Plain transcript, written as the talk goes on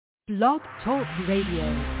Blog Talk Radio.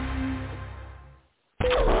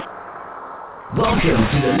 Welcome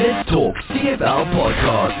to the Let's Talk CFL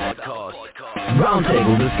podcast.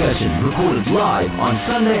 Roundtable discussion recorded live on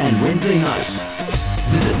Sunday and Wednesday nights.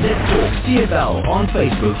 Visit Let's Talk CFL on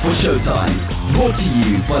Facebook for showtimes. Brought to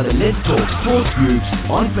you by the Let's Talk Sports Groups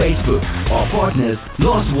on Facebook. Our partners,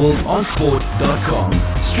 lostworldonsport.com.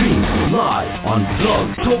 Stream live on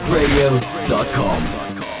blogtalkradio.com.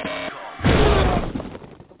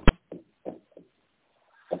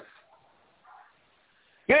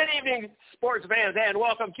 Good evening, sports fans, and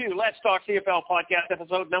welcome to Let's Talk CFL podcast,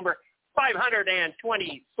 episode number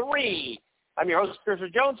 523. I'm your host, Chris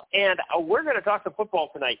Jones, and we're going to talk some football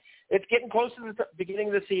tonight. It's getting close to the beginning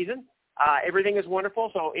of the season. Everything is wonderful,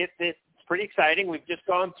 so it's pretty exciting. We've just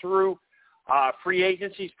gone through free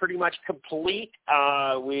agency is pretty much complete.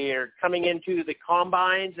 We're coming into the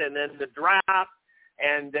combines and then the draft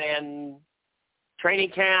and then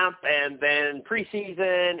training camp, and then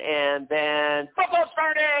preseason, and then football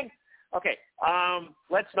starting. Okay,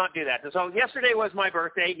 let's not do that. So yesterday was my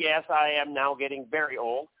birthday. Yes, I am now getting very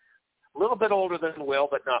old. A little bit older than Will,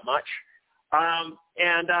 but not much. One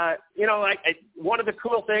of the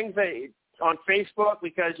cool things on Facebook,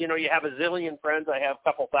 because, you have a zillion friends. I have a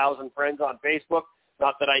couple thousand friends on Facebook.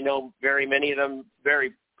 Not that I know very many of them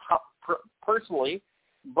very personally,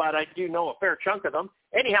 but I do know a fair chunk of them.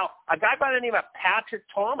 Anyhow, a guy by the name of Patrick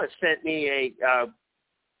Thomas sent me a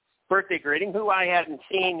birthday greeting, who I haven't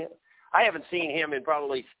seen him in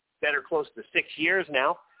probably better close to 6 years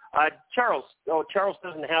now. Charles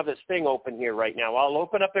doesn't have this thing open here right now. I'll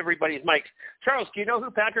open up everybody's mics. Charles, do you know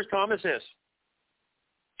who Patrick Thomas is?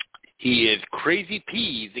 He is Crazy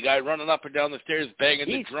P. He's the guy running up and down the stairs banging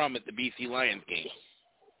the drum at the BC Lions game.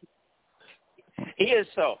 He is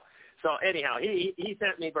so. So anyhow, he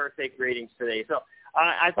sent me birthday greetings today. So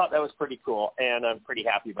I thought that was pretty cool, and I'm pretty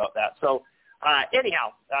happy about that. So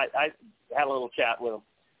anyhow, I had a little chat with him.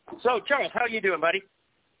 So Charles, how are you doing, buddy?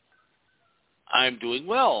 I'm doing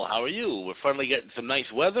well. How are you? We're finally getting some nice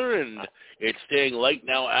weather, and it's staying light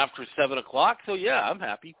now after 7 o'clock. So yeah, I'm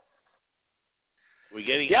happy. We're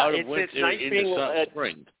getting out of winter into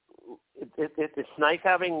spring. It's nice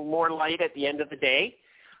having more light at the end of the day.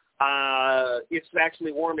 It's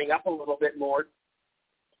actually warming up a little bit more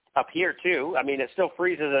up here, too. I mean, it still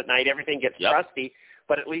freezes at night. Everything gets crusty,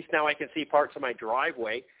 but at least now I can see parts of my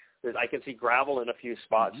driveway. I can see gravel in a few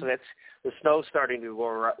spots, so that's the snow's starting to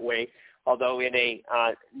go away, although in a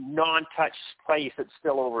non-touched place, it's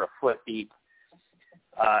still over a foot deep.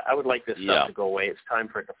 I would like this stuff to go away. It's time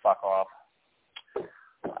for it to fuck off.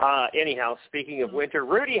 Anyhow, speaking of winter,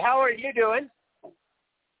 Rudy, how are you doing?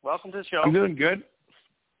 Welcome to the show. I'm doing good.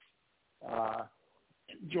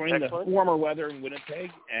 Enjoying the warmer weather in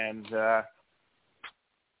Winnipeg and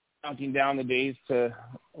counting down the days to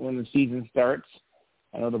when the season starts.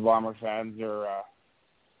 I know the Bomber fans are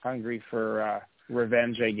hungry for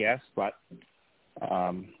revenge, I guess, but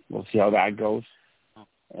we'll see how that goes.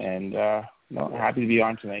 And happy to be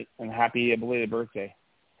on tonight, and happy belated birthday.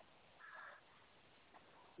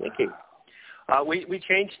 Thank you. We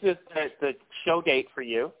changed the show date for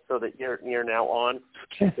you so that you're now on.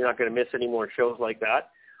 You're not going to miss any more shows like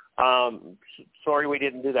that. Sorry we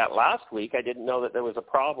didn't do that last week. I didn't know that there was a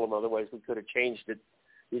problem. Otherwise, we could have changed it.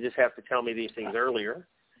 You just have to tell me these things earlier.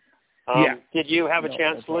 Did you have a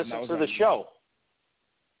chance to listen to the show?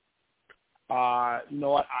 No,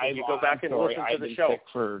 Did you go back and listen to the show?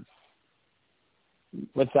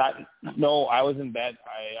 What's that? No, I was in bed.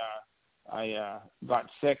 I got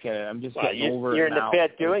sick, and I'm just getting over it now. You're in the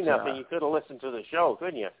bed doing nothing. You could have listened to the show,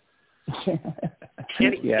 couldn't you?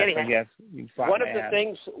 Yes, I guess. One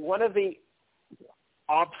of the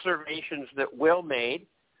observations that Will made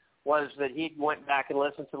was that he went back and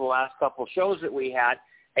listened to the last couple of shows that we had,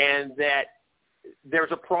 and that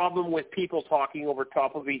there's a problem with people talking over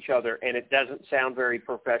top of each other, and it doesn't sound very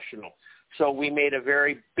professional. So we made a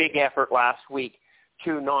very big effort last week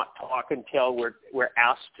to not talk until we're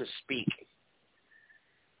asked to speak.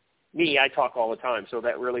 Me, I talk all the time, so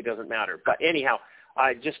that really doesn't matter. But anyhow,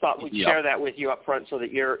 I just thought we'd share that with you up front so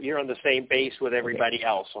that you're on the same base with everybody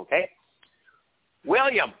else, okay?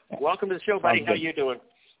 William, welcome to the show, buddy. How you doing?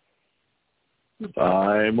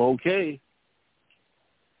 I'm okay.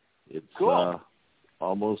 It's cool.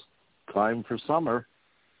 Almost time for summer,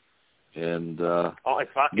 and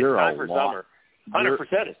it's time for summer.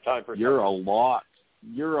 100% it's time for summer.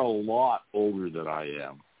 You're a lot older than I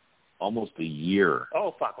am. Almost a year.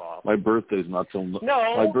 Oh, fuck off. My birthday's not till November.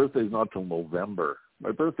 I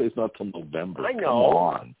know. Come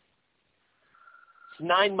on. It's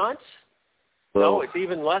 9 months? So, no, it's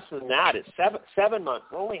even less than that. It's seven months,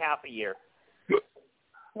 only half a year.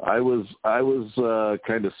 I was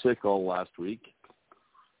kind of sick all last week,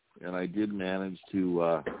 and I did manage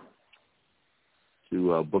to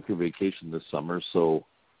book a vacation this summer. So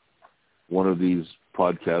one of these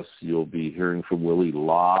podcasts you'll be hearing from Willie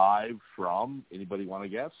live from. Anybody want to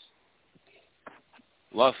guess?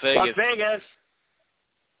 Las Vegas. Las Vegas.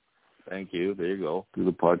 Thank you. There you go. Do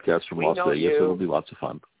the podcast from Las Vegas. You. It'll be lots of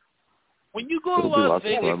fun. When you go to Las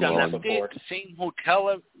Vegas, do you done stay at the same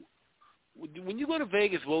hotel? When you go to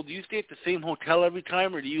Vegas, Will, do you stay at the same hotel every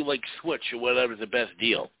time, or do you like switch or whatever's the best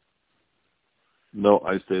deal? No,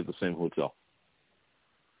 I stay at the same hotel.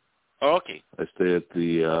 Oh, okay. I stay at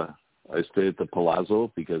the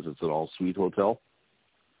Palazzo because it's an all-suite hotel,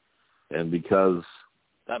 and because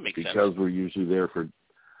sense. we're usually there for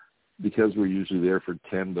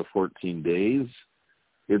 10 to 14 days,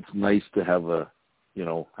 it's nice to have a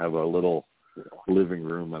little living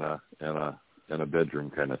room and a bedroom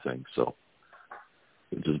kind of thing. So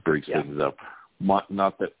it just breaks things up. Not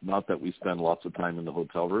that we spend lots of time in the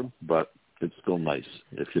hotel room, but it's still nice,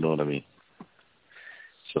 if you know what I mean.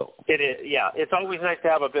 So it is. Yeah, it's always nice to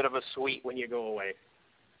have a bit of a suite when you go away.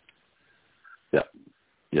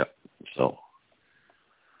 Yeah. So,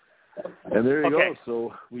 and there you go.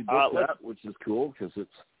 So we booked that, which is cool because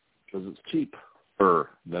it's cheaper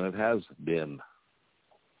than it has been.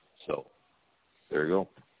 So there you go.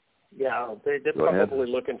 Yeah, they're probably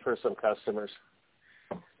looking for some customers.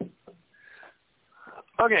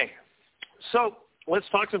 Okay, so let's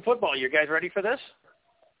talk some football. You guys ready for this?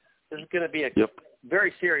 This is going to be a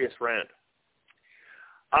very serious rant.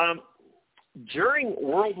 During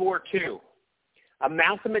World War II, a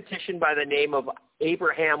mathematician by the name of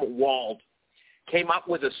Abraham Wald came up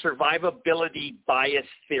with a survivability bias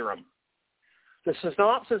theorem. The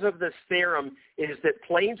synopsis of this theorem is that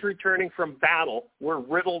planes returning from battle were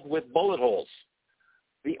riddled with bullet holes.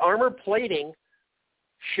 The armor plating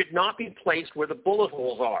should not be placed where the bullet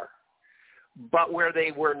holes are, but where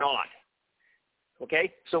they were not.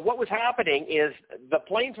 Okay? So what was happening is the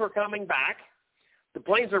planes were coming back. The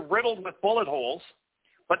planes are riddled with bullet holes,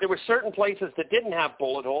 but there were certain places that didn't have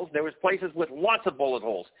bullet holes. There was places with lots of bullet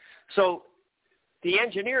holes. So the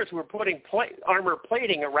engineers were putting armor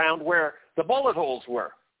plating around where the bullet holes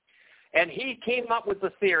were. And he came up with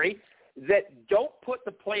the theory that don't put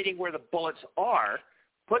the plating where the bullets are,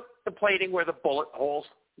 put the plating where the bullet holes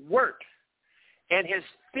weren't. And his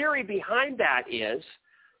theory behind that is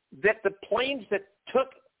that the planes that took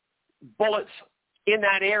bullets in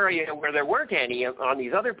that area where there weren't any on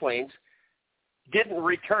these other planes didn't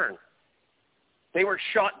return. They were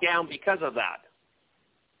shot down because of that.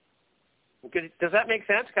 Okay, does that make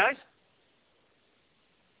sense, guys?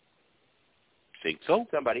 Think so.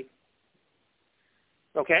 Somebody.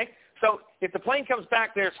 Okay, so if the plane comes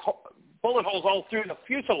back, there's bullet holes all through the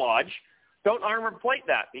fuselage. Don't armor plate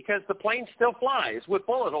that because the plane still flies with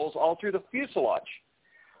bullet holes all through the fuselage.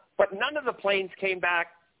 But none of the planes came back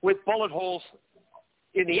with bullet holes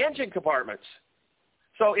in the engine compartments.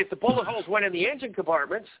 So if the bullet holes went in the engine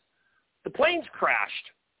compartments, the planes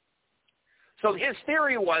crashed. So his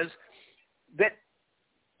theory was that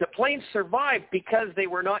the planes survived because they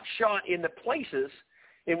were not shot in the places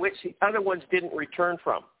in which the other ones didn't return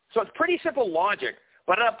from. So it's pretty simple logic,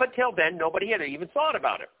 but up until then, nobody had even thought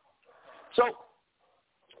about it. So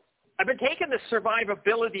I've been taking the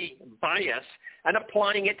survivability bias and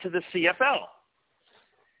applying it to the CFL.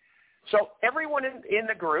 So everyone in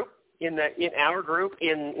the group, in our group,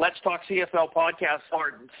 in Let's Talk CFL podcast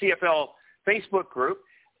or CFL Facebook group,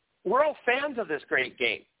 we're all fans of this great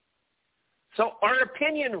game. So our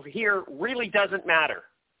opinion here really doesn't matter.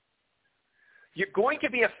 You're going to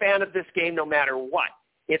be a fan of this game no matter what.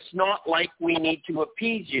 It's not like we need to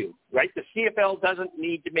appease you, right? The CFL doesn't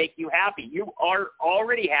need to make you happy. You are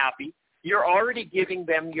already happy. You're already giving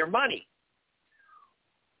them your money.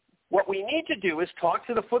 What we need to do is talk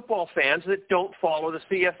to the football fans that don't follow the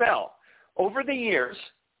CFL. Over the years,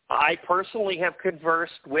 I personally have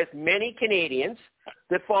conversed with many Canadians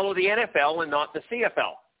that follow the NFL and not the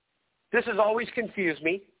CFL. This has always confused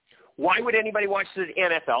me. Why would anybody watch the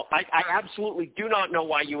NFL? I absolutely do not know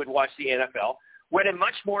why you would watch the NFL when a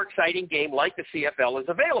much more exciting game like the CFL is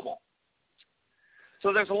available.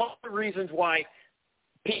 So there's a lot of reasons why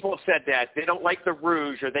people have said that. They don't like the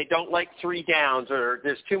rouge, or they don't like 3 downs, or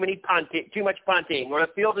there's too much punting, or the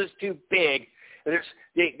field is too big.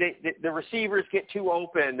 The receivers get too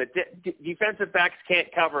open. The defensive backs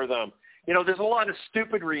can't cover them. You know, there's a lot of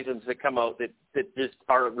stupid reasons that come out that just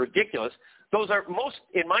are ridiculous. Those are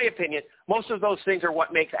in my opinion, most of those things are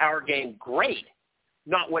what makes our game great,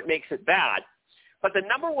 not what makes it bad. But the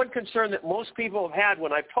number one concern that most people have had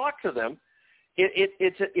when I've talked to them,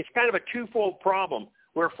 it's kind of a twofold problem.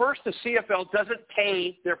 where first the CFL doesn't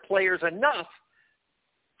pay their players enough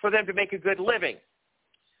for them to make a good living.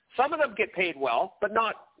 Some of them get paid well, but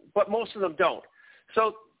most of them don't.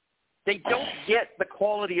 So they don't get the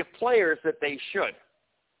quality of players that they should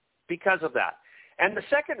because of that. And the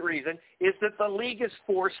second reason is that the league is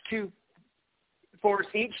forced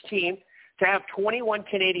each team to have 21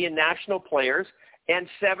 Canadian national players and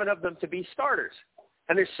 7 of them to be starters.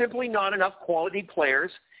 And there's simply not enough quality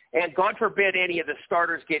players, and God forbid any of the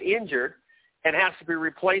starters get injured and has to be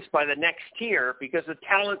replaced by the next tier because the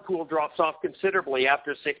talent pool drops off considerably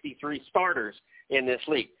after 63 starters in this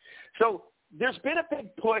league. So there's been a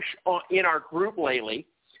big push in our group lately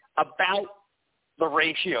about the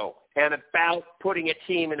ratio and about putting a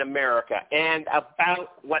team in America and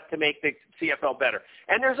about what to make the CFL better.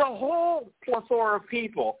 And there's a whole plethora of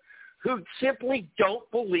people who simply don't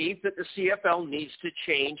believe that the CFL needs to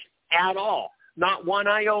change at all, not one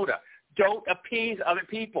iota. Don't appease other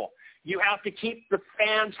people. You have to keep the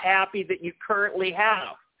fans happy that you currently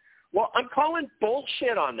have. Well, I'm calling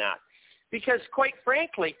bullshit on that because, quite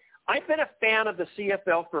frankly, I've been a fan of the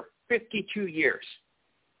CFL for 52 years.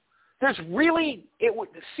 The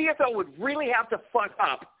CFL would really have to fuck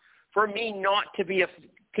up for me not to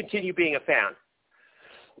continue being a fan.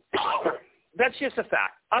 That's just a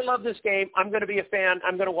fact. I love this game. I'm going to be a fan.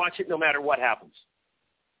 I'm going to watch it no matter what happens.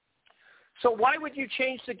 So why would you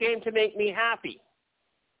change the game to make me happy?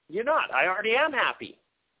 You're not. I already am happy.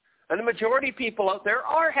 And the majority of people out there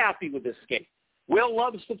are happy with this game. Will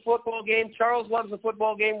loves the football game. Charles loves the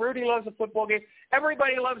football game. Rudy loves the football game.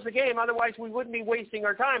 Everybody loves the game. Otherwise, we wouldn't be wasting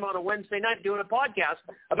our time on a Wednesday night doing a podcast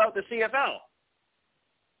about the CFL.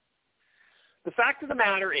 The fact of the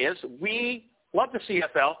matter is we love the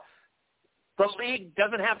CFL. The league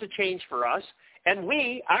doesn't have to change for us. And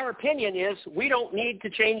our opinion is we don't need to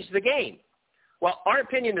change the game. Well, our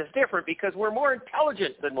opinion is different because we're more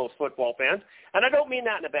intelligent than most football fans. And I don't mean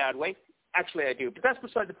that in a bad way. Actually, I do. But that's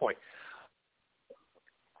beside the point.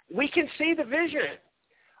 We can see the vision.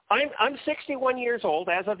 I'm 61 years old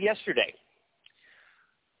as of yesterday.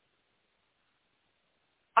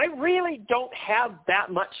 I really don't have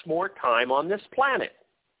that much more time on this planet.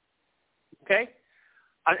 Okay?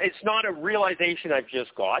 It's not a realization I've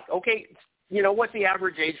just got. Okay, what's the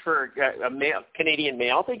average age for a male, Canadian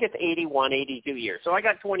male? I think it's 81, 82 years. So I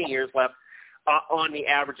got 20 years left on the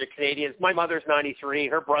average of Canadians. My mother's 93.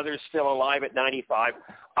 Her brother's still alive at 95.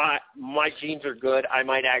 My genes are good. I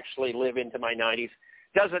might actually live into my 90s.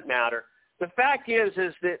 Doesn't matter. The fact is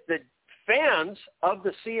that the fans of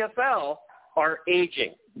the CFL are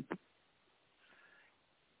aging.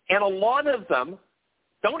 And a lot of them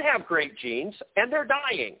don't have great genes, and they're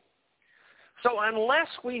dying. So unless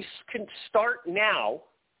we can start now,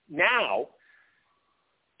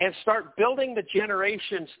 and start building the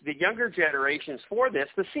younger generations for this,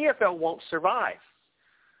 the CFL won't survive.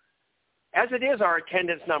 As it is, our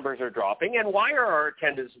attendance numbers are dropping. And why are our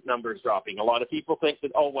attendance numbers dropping? A lot of people think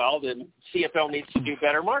that, the CFL needs to do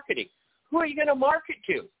better marketing. Who are you going to market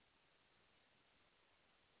to?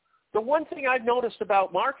 The one thing I've noticed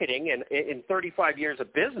about marketing in 35 years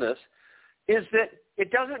of business is that it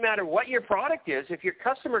doesn't matter what your product is. If your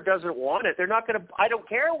customer doesn't want it, they're not going to – I don't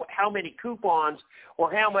care how many coupons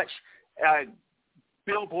or how much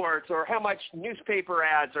billboards or how much newspaper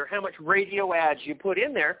ads or how much radio ads you put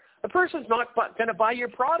in there. The person's not going to buy your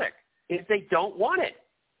product if they don't want it.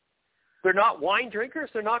 They're not wine drinkers.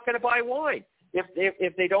 They're not going to buy wine.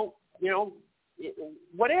 If they don't,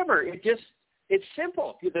 whatever. It's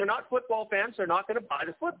simple. If they're not football fans, they're not going to buy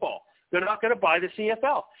the football. They're not going to buy the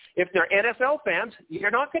CFL. If they're NFL fans,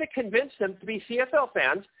 you're not going to convince them to be CFL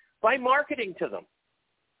fans by marketing to them.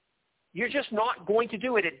 You're just not going to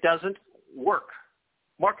do it. It doesn't work.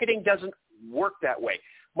 Marketing doesn't work that way.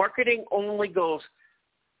 Marketing only goes,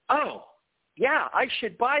 oh, yeah, I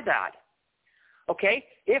should buy that. Okay?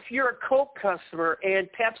 If you're a Coke customer and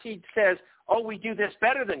Pepsi says, oh, we do this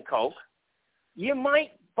better than Coke, you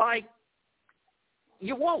might buy.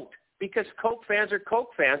 You won't, because Coke fans are Coke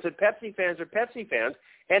fans and Pepsi fans are Pepsi fans.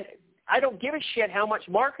 And I don't give a shit how much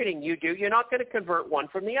marketing you do. You're not going to convert one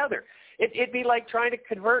from the other. It'd be like trying to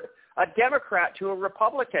convert a Democrat to a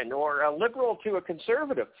Republican or a liberal to a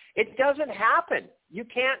conservative. It doesn't happen. You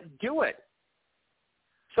can't do it.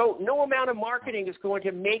 So no amount of marketing is going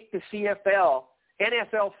to make the CFL,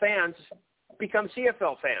 NFL fans become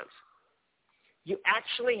CFL fans. You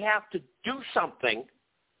actually have to do something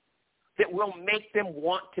that will make them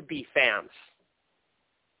want to be fans.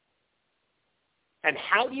 And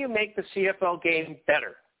how do you make the CFL game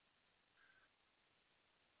better?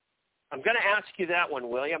 I'm going to ask you that one,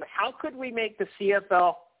 William. How could we make the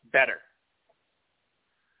CFL better?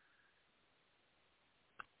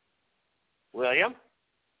 William?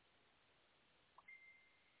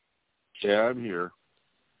 Yeah, I'm here.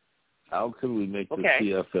 How can we make the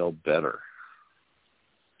CFL better?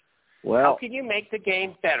 Well, how can you make the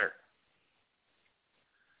game better?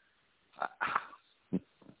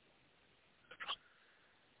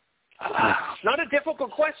 Not a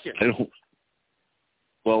difficult question.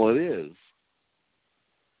 Well, it is.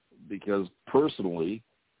 Because personally,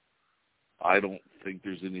 I don't think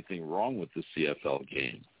there's anything wrong with the CFL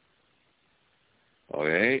game.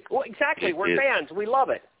 Okay? Well, exactly. We're fans. We love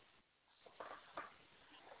it.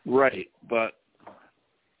 Right. But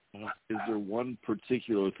is there one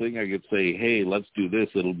particular thing I could say, hey, let's do this,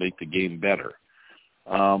 it'll make the game better?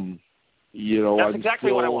 That's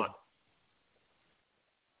exactly what I want.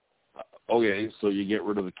 Okay, so you get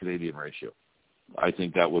rid of the Canadian ratio. I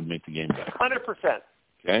think that would make the game better. 100%.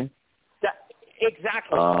 Okay?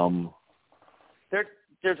 Exactly.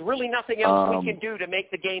 There's really nothing else we can do to make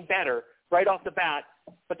the game better right off the bat,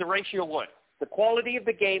 but the ratio would. The quality of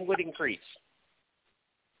the game would increase.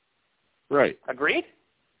 Right. Agreed?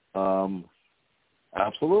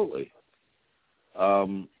 Absolutely.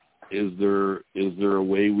 Is there a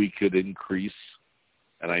way we could increase,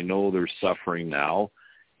 and I know they're suffering now,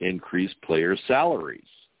 increase player salaries?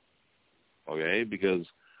 Okay, because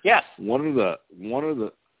yes, one of the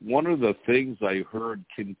things I heard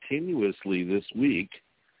continuously this week,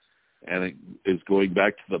 and it is going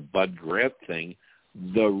back to the Bud Grant thing,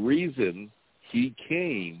 the reason he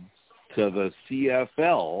came to the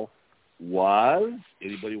CFL was,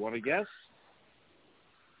 anybody want to guess?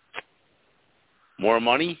 More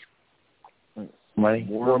money?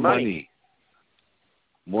 More money.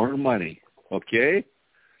 Okay?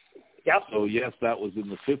 Yep. So yes, that was in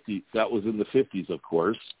the 50s. That was in the 50s, of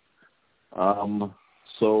course.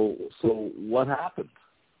 So what happened?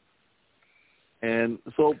 And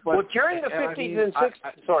so, but during the 50s and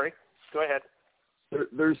 60s. Sorry, go ahead.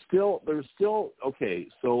 There's still okay.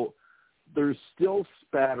 So there's still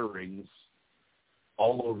spatterings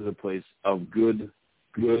all over the place of good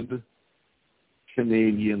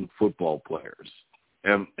Canadian football players,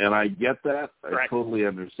 and I get that. Correct. I totally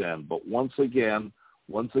understand. But once again,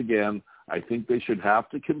 I think they should have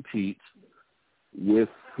to compete with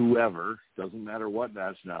whoever, doesn't matter what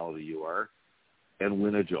nationality you are, and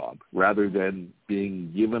win a job rather than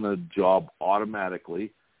being given a job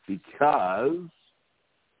automatically because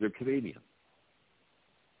they're Canadian.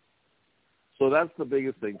 So that's the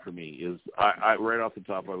biggest thing for me is I right off the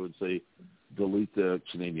top I would say delete the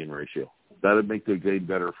Canadian ratio. That would make the game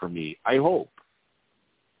better for me. I hope.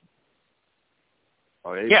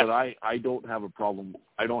 Okay, yes. But I don't have a problem.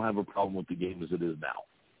 I don't have a problem with the game as it is now.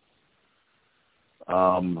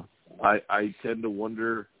 I tend to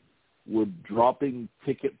wonder, would dropping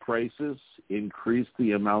ticket prices increase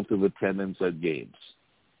the amount of attendance at games?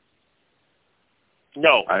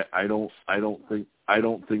 No. I don't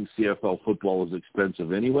think CFL football is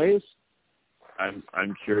expensive anyways.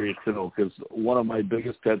 I'm curious to know because one of my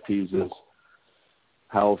biggest pet peeves is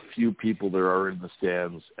how few people there are in the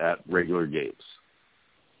stands at regular games.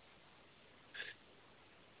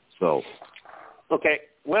 So, okay,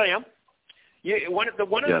 William, one of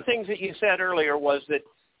the things that you said earlier was that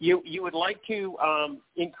you would like to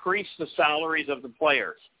increase the salaries of the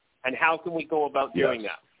players, and how can we go about doing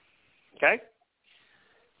that? Okay,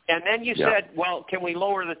 and then you said, well, can we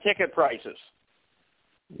lower the ticket prices?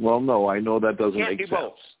 Well, no, I know that doesn't make sense.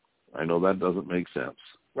 Both. I know that doesn't make sense.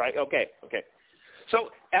 Right. Okay.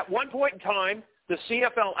 So at one point in time, the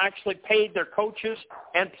CFL actually paid their coaches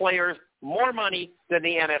and players more money than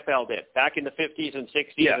the NFL did back in the 50s and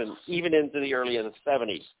 60s and even into the early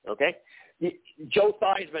 70s, okay? Joe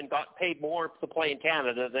Theismann got paid more to play in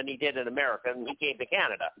Canada than he did in America, and he came to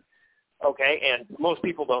Canada, okay? And most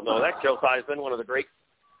people don't know that. Joe Theismann, one of the great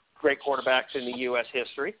quarterbacks in the U.S.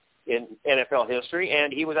 history, in NFL history,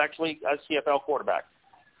 and he was actually a CFL quarterback.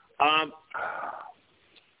 And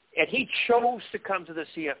he chose to come to the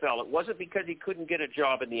CFL. It wasn't because he couldn't get a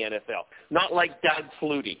job in the NFL, not like Doug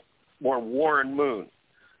Flutie or Warren Moon.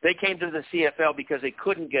 They came to the CFL because they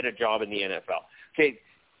couldn't get a job in the NFL. Okay,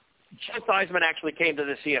 Joe Theismann actually came to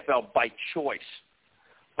the CFL by choice.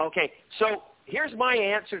 Okay, so here's my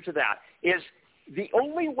answer to that, is the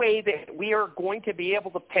only way that we are going to be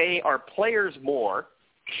able to pay our players more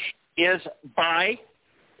is by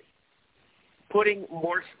putting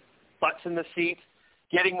more butts in the seats,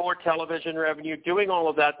 getting more television revenue, doing all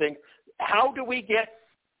of that thing. How do we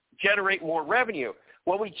generate more revenue?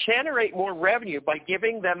 Well, we generate more revenue by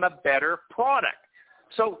giving them a better product.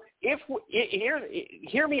 So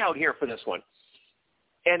hear me out here for this one,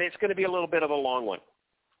 and it's going to be a little bit of a long one.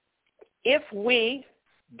 If we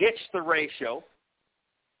ditch the ratio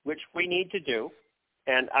which we need to do,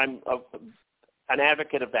 and I'm an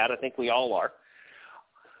advocate of that. I think we all are.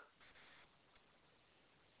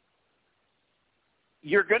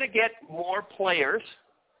 You're going to get more players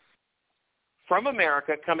from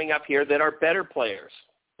America coming up here that are better players,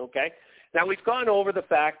 okay? Now, we've gone over the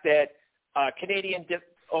fact that Canadian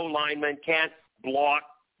O-linemen can't block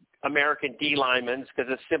American D-linemen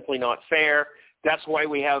because it's simply not fair. That's why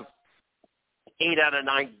we have 8 out of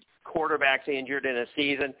 9 quarterbacks injured in a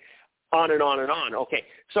season, on and on and on. Okay,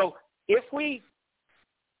 so if we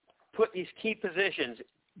put these key positions,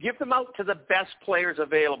 give them out to the best players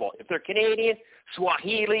available. If they're Canadian,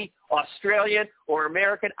 Swahili, Australian, or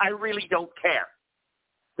American, I really don't care.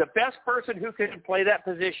 The best person who can play that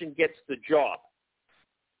position gets the job.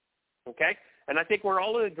 Okay? And I think we're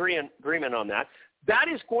all in agreement on that. That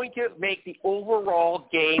is going to make the overall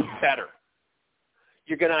game better.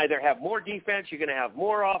 You're going to either have more defense, you're going to have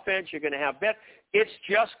more offense, you're going to have better. It's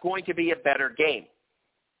just going to be a better game.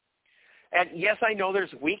 And yes, I know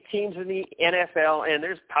there's weak teams in the NFL and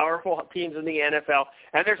there's powerful teams in the NFL,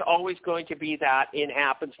 and there's always going to be that. It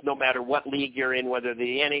happens no matter what league you're in, whether the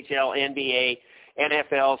NHL, NBA,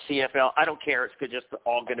 NFL, CFL. I don't care. It's just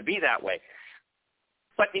all going to be that way.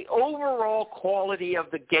 But the overall quality of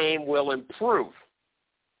the game will improve.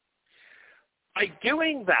 By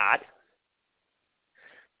doing that,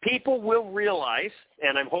 people will realize,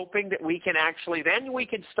 and I'm hoping that we can actually, then we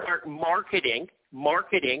can start marketing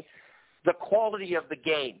the quality of the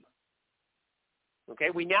game.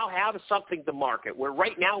 Okay, we now have something to market. Where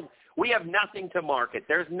right now we have nothing to market.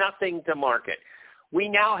 There's nothing to market. We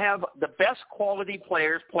now have the best quality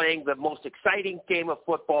players playing the most exciting game of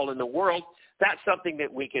football in the world. That's something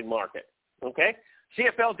that we can market. Okay,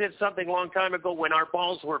 CFL did something a long time ago when our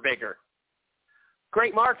balls were bigger.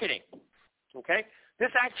 Great marketing. Okay,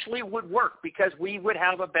 this actually would work because we would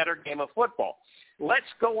have a better game of football. Let's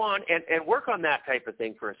go on and work on that type of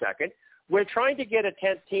thing for a second. We're trying to get a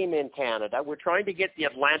 10th team in Canada. We're trying to get the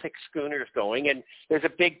Atlantic Schooners going, and there's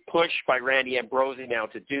a big push by Randy Ambrosi now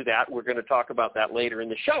to do that. We're going to talk about that later in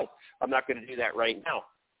the show. I'm not going to do that right now.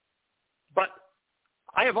 But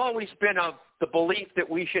I have always been of the belief that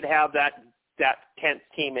we should have that 10th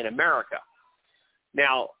team in America.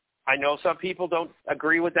 Now, I know some people don't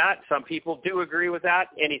agree with that. Some people do agree with that,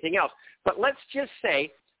 anything else. But let's just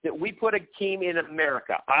say that we put a team in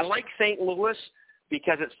America. I like St. Louis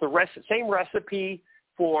because it's the same recipe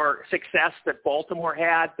for success that Baltimore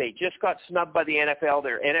had. They just got snubbed by the NFL.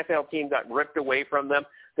 Their NFL team got ripped away from them.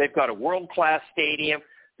 They've got a world-class stadium.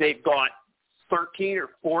 They've got 13 or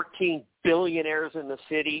 14 billionaires in the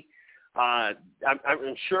city. I'm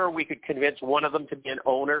sure we could convince one of them to be an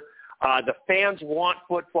owner. The fans want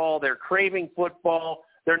football. They're craving football.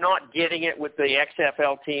 They're not getting it with the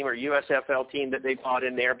XFL team or USFL team that they bought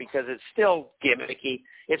in there because it's still gimmicky.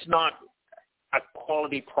 It's not a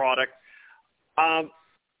quality product.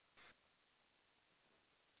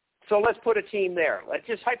 So let's put a team there. Let's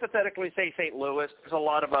just hypothetically say St. Louis. There's a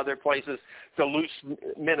lot of other places, Duluth,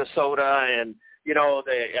 Minnesota, and, you know,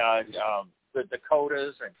 the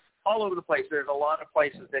Dakotas, and all over the place. There's a lot of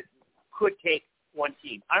places that could take one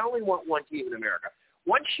team. I only want one team in America.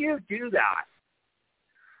 Once you do that,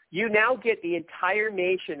 you now get the entire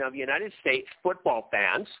nation of United States football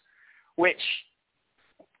fans, which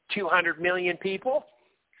 200 million people,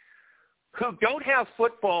 who don't have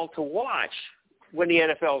football to watch when the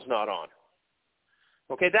NFL's not on.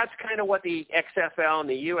 Okay, that's kind of what the XFL and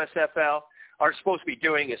the USFL are supposed to be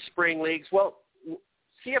doing as spring leagues. Well,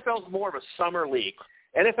 CFL is more of a summer league.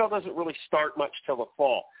 NFL doesn't really start much till the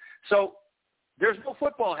fall. So there's no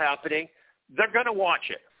football happening. They're going to watch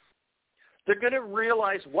it. They're going to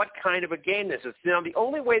realize what kind of a game this is. Now, the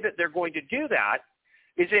only way that they're going to do that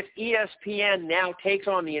is if ESPN now takes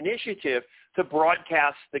on the initiative to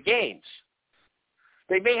broadcast the games.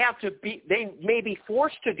 They may be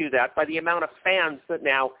forced to do that by the amount of fans that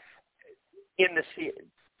now in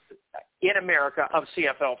America of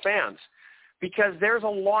CFL fans, because there's a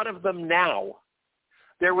lot of them now.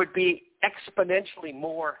 There would be exponentially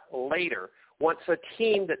more later once a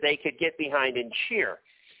team that they could get behind and cheer.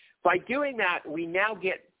 By doing that, we now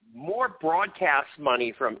get more broadcast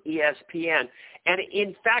money from ESPN. And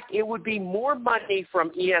in fact, it would be more money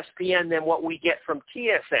from ESPN than what we get from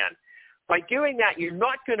TSN. By doing that, you're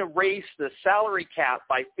not going to raise the salary cap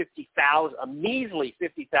by a measly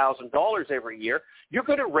 $50,000 every year. You're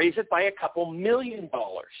going to raise it by a couple $1 million.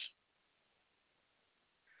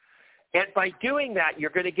 And by doing that, you're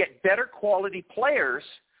going to get better quality players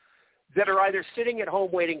that are either sitting at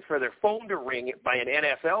home waiting for their phone to ring by an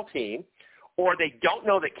NFL team, or they don't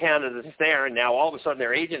know that Canada's there, and now all of a sudden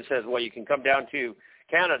their agent says, well, you can come down to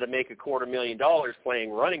Canada make $250,000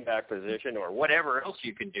 playing running back position or whatever else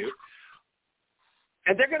you can do.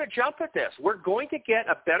 And they're going to jump at this. We're going to get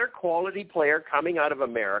a better quality player coming out of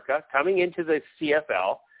America, coming into the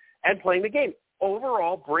CFL and playing the game.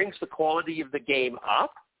 Overall, brings the quality of the game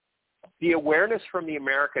up, the awareness from the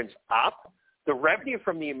Americans up, the revenue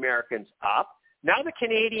from the Americans up. Now the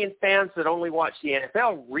Canadian fans that only watch the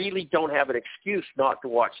NFL really don't have an excuse not to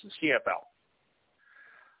watch the CFL.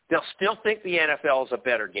 They'll still think the NFL is a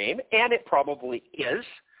better game, and it probably is,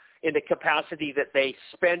 in the capacity that they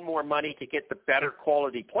spend more money to get the better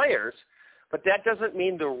quality players, but that doesn't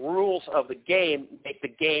mean the rules of the game make the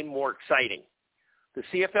game more exciting. The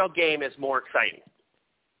CFL game is more exciting.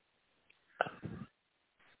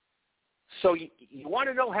 So you want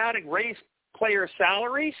to know how to raise player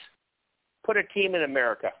salaries? Put a team in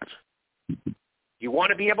America. You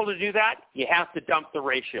want to be able to do that? You have to dump the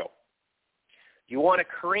ratio. You want to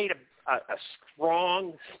create a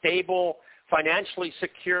strong, stable, financially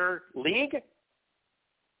secure league?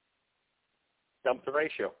 Dump the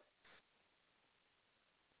ratio.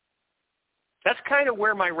 That's kind of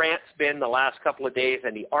where my rant's been the last couple of days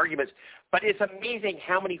and the arguments. But it's amazing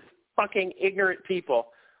how many fucking ignorant people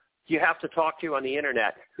you have to talk to on the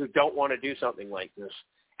internet who don't want to do something like this.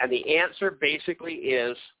 And the answer basically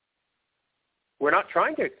is, we're not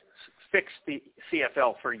trying to fix the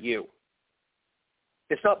CFL for you.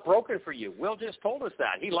 It's not broken for you. Will just told us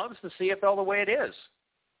that. He loves the CFL the way it is.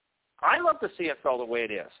 I love the CFL the way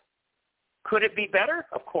it is. Could it be better?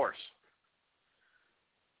 Of course.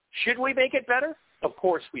 Should we make it better? Of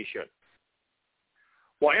course we should.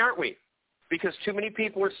 Why aren't we? Because too many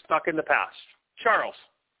people are stuck in the past. Charles,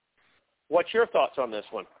 what's your thoughts on this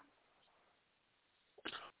one?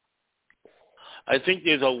 I think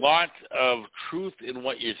there's a lot of truth in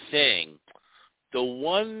what you're saying. The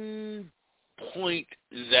one point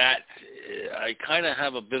that I kind of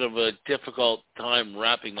have a bit of a difficult time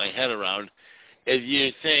wrapping my head around is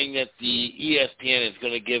you're saying that the ESPN is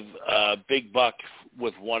going to give a big buck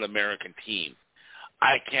with one American team.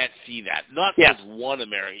 I can't see that. Not just one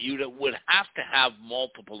American. You would have to have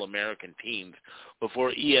multiple American teams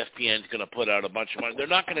before ESPN is going to put out a bunch of money. They're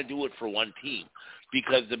not going to do it for one team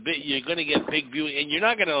because you're going to get big viewing, and you're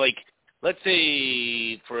not going to, like, let's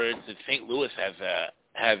say, for instance, St. Louis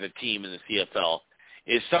has a team in the CFL.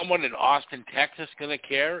 Is someone in Austin, Texas going to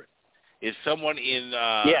care? Is someone in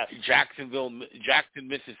Jackson,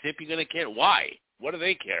 Mississippi going to care? Why? What do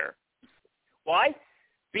they care? Why?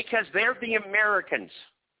 Because they're the Americans.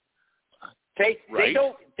 They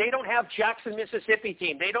don't have Jackson, Mississippi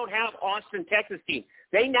team. They don't have Austin, Texas team.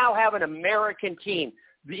 They now have an American team.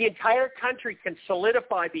 The entire country can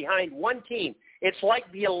solidify behind one team. It's like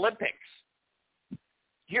the Olympics.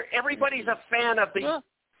 Everybody's a fan of the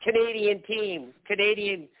Canadian team,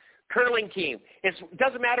 Canadian curling team. It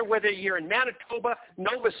doesn't matter whether you're in Manitoba,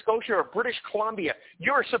 Nova Scotia, or British Columbia.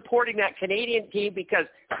 You're supporting that Canadian team because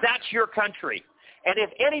that's your country. And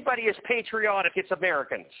if anybody is patriotic, it's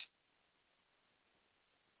Americans.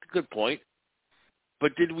 Good point.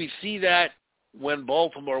 But did we see that when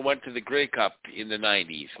Baltimore went to the Grey Cup in the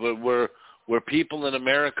 90s? Were people in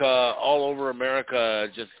America, all over America,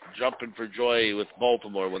 just jumping for joy with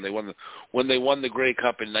Baltimore when they won the Grey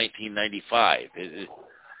Cup in 1995?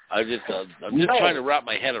 I'm just trying to wrap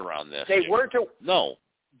my head around this. They weren't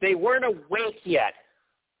awake yet.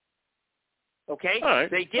 Okay? All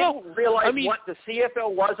right. They didn't realize what the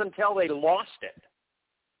CFL was until they lost it.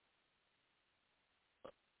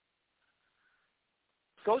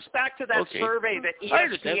 Goes back to that survey that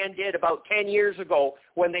ESPN did about 10 years ago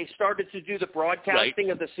when they started to do the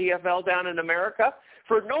broadcasting of the CFL down in America.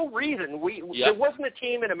 For no reason. There wasn't a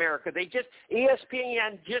team in America.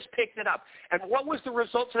 ESPN just picked it up. And what was the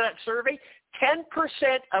results of that survey? 10%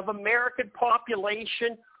 of American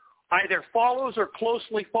population either follows or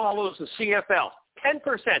closely follows the CFL.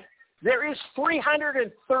 10%. There is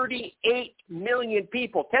 338 million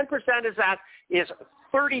people. 10% of that is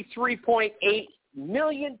 33.8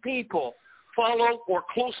 million people follow or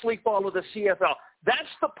closely follow the CFL. That's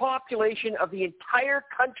the population of the entire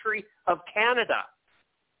country of Canada.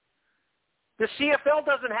 The CFL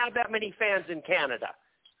doesn't have that many fans in Canada.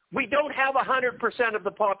 We don't have 100% of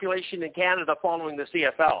the population in Canada following the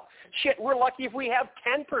CFL. Shit, we're lucky if we have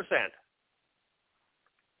 10%.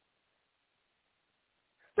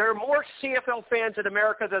 There are more CFL fans in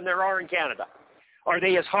America than there are in Canada. Are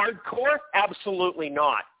they as hardcore? Absolutely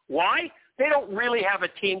not. Why? They don't really have a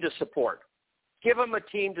team to support. Give them a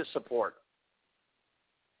team to support.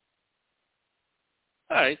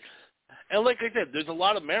 All right. And like I said, there's a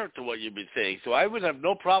lot of merit to what you've been saying. So I would have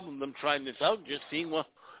no problem them trying this out, just seeing what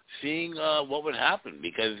would happen.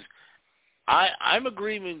 Because I'm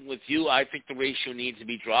agreeing with you. I think the ratio needs to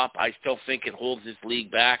be dropped. I still think it holds this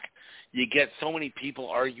league back. You get so many people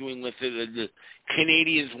arguing with it. The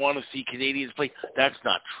Canadians want to see Canadians play. That's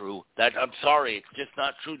not true. I'm sorry. It's just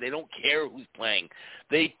not true. They don't care who's playing.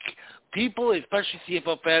 People, especially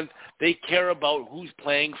CFL fans, they care about who's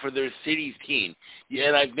playing for their city's team. Yeah,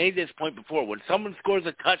 and I've made this point before. When someone scores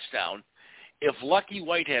a touchdown, if Lucky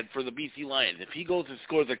Whitehead for the BC Lions, if he goes and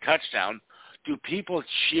scores a touchdown, do people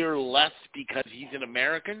cheer less because he's an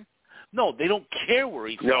American? No, they don't care where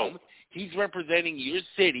he's from. He's representing your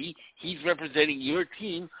city. He's representing your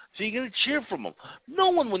team, so you're going to cheer for him. No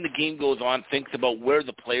one, when the game goes on, thinks about where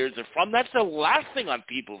the players are from. That's the last thing on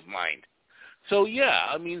people's mind. So, yeah,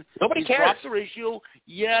 I mean, nobody cares. Drop the ratio.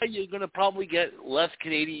 Yeah, you're going to probably get less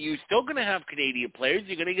Canadian. You're still going to have Canadian players.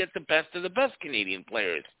 You're going to get the best of the best Canadian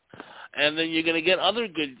players. And then you're going to get other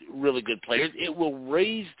really good players. It will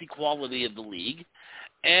raise the quality of the league,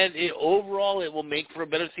 and overall it will make for a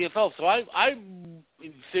better CFL. So I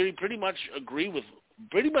in theory, pretty much agree with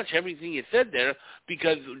pretty much everything you said there,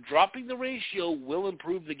 because dropping the ratio will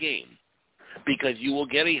improve the game because you will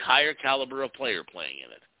get a higher caliber of player playing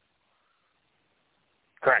in it.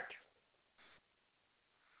 Correct.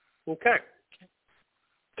 Okay.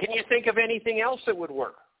 Can you think of anything else that would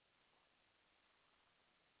work?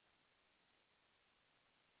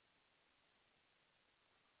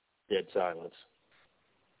 Dead silence.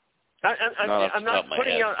 I'm not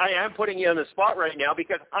putting you. I am putting you on the spot right now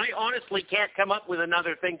because I honestly can't come up with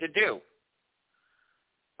another thing to do.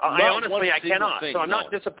 I cannot. So I'm not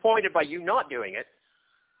disappointed by you not doing it.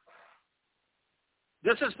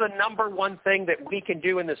 This is the number one thing that we can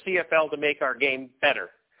do in the CFL to make our game better.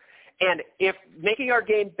 And if making our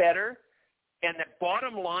game better and the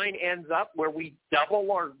bottom line ends up where we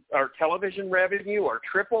double our television revenue or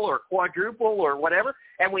triple or quadruple or whatever,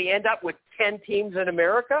 and we end up with 10 teams in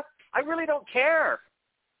America, I really don't care.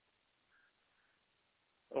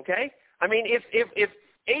 Okay? I mean, if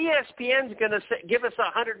ESPN's going to give us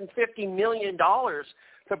 $150 million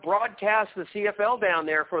to broadcast the CFL down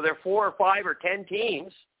there for their 4 or 5 or 10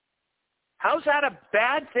 teams, how's that a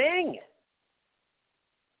bad thing?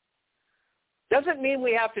 Doesn't mean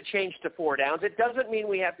we have to change to 4 downs. It doesn't mean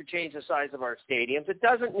we have to change the size of our stadiums. It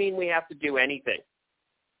doesn't mean we have to do anything.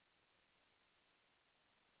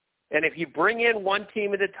 And if you bring in one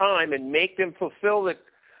team at a time and make them fulfill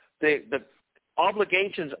the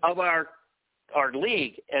obligations of our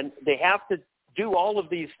league, and they have to do all of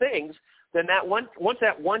these things, then once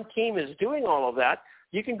that one team is doing all of that,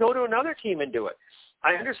 you can go to another team and do it.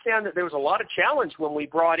 I understand that there was a lot of challenge when we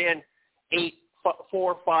brought in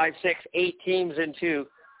 4, 5, 6, 8 teams into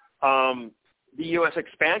the U.S.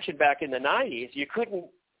 expansion back in the 90s. You couldn't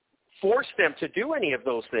force them to do any of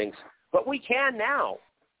those things, but we can now.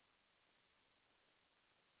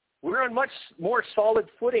 We're on much more solid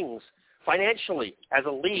footings financially as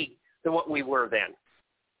a league than what we were then.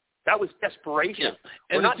 That was desperation.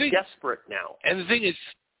 Yeah. We're not desperate now. And the thing is,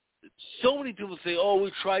 so many people say, "Oh,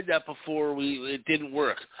 we tried that before. It didn't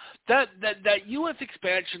work." That U.S.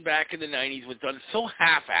 expansion back in the 90s was done so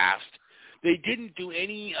half-assed. They didn't do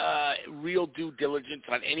any real due diligence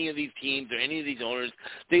on any of these teams or any of these owners.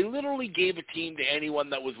 They literally gave a team to anyone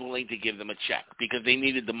that was willing to give them a check because they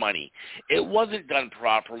needed the money. It wasn't done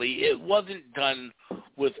properly. It wasn't done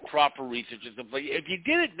with proper research and stuff like that. If you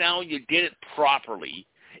did it now, you did it properly,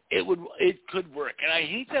 it could work. And I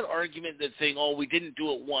hate that argument that's saying, "Oh, we didn't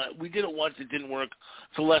do it once. We did it once, it didn't work,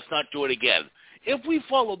 so let's not do it again." If we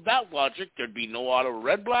followed that logic, there'd be no Ottawa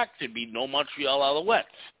Redblacks, there'd be no Montreal Alouettes,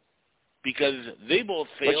 because they both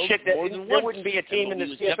failed more than once. There wouldn't be a team in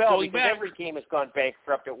the CFL because every team has gone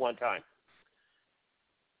bankrupt at one time.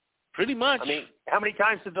 Pretty much. I mean, how many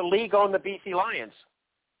times did the league own the BC Lions?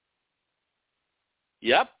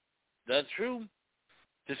 Yep, that's true.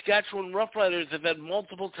 Saskatchewan Roughriders have had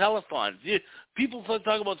multiple telethons. People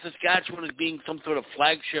talk about Saskatchewan as being some sort of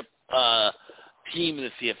flagship team in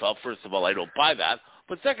the CFL. First of all, I don't buy that.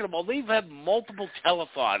 But second of all, they've had multiple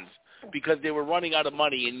telethons because they were running out of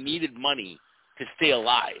money and needed money to stay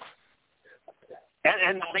alive.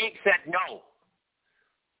 And the league said, no.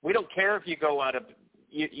 We don't care if you go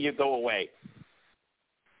you go away.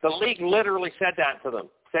 The league literally said that to them.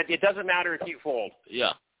 Said, it doesn't matter if you fold.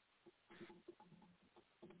 Yeah.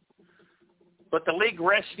 But the league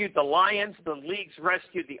rescued the Lions. The league's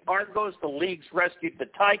rescued the Argos. The league's rescued the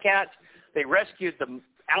Ticats. They rescued the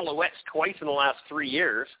Alouettes twice in the last 3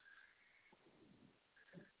 years.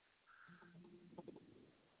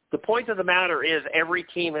 The point of the matter is every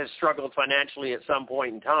team has struggled financially at some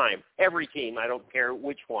point in time. Every team, I don't care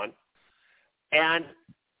which one. And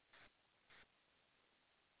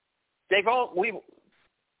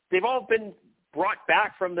they've all been brought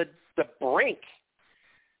back from the brink.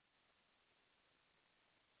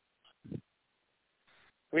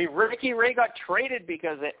 I mean, Ricky Ray got traded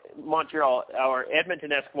because Montreal or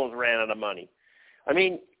Edmonton Eskimos ran out of money. I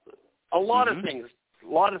mean, a lot of things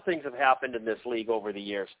have happened in this league over the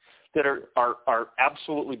years that are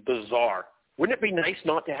absolutely bizarre. Wouldn't it be nice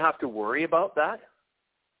not to have to worry about that?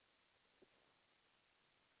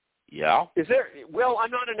 Yeah. Is there? Well,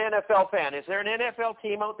 I'm not an NFL fan. Is there an NFL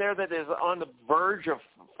team out there that is on the verge of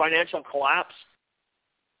financial collapse?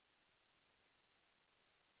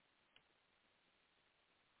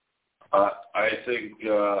 I think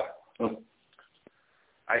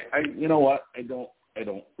I you know what? I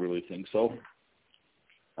don't really think so.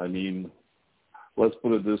 I mean, let's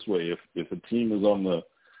put it this way: if a team is on the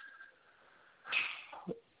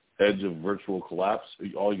edge of virtual collapse,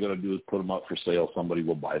 all you got to do is put them up for sale. Somebody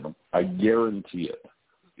will buy them. I guarantee it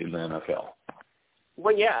in the NFL.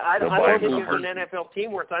 Well, yeah, I don't think there's an NFL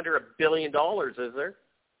team worth under $1 billion, is there?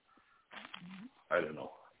 I don't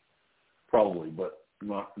know. Probably, but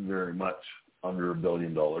not very much under $1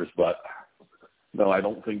 billion. But no, I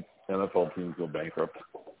don't think NFL teams go bankrupt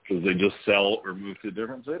because they just sell or move to a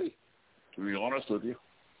different city, to be honest with you.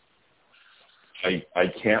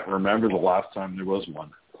 I can't remember the last time there was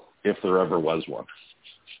one, if there ever was one.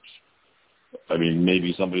 I mean,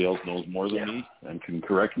 maybe somebody else knows more than me and can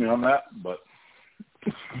correct me on that, but...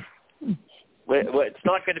 Well, it's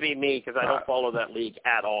not going to be me because I don't follow that league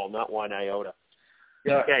at all, not one iota.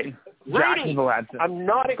 Yeah. Okay. Rudy, I'm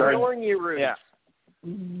not ignoring you, Rudy.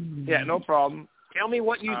 Yeah, no problem. Tell me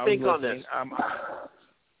what you think on this.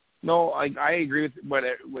 No, I agree with what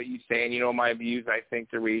you're saying. You know, my views, I think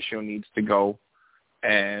the ratio needs to go,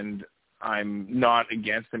 and I'm not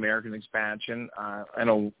against American expansion. I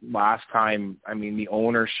know last time, I mean, the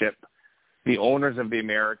owners of the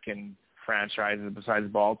American franchises besides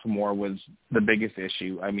Baltimore was the biggest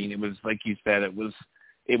issue. I mean, it was, like you said, it was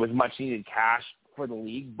much needed cash for the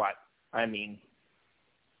league, but I mean,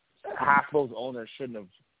 half those owners shouldn't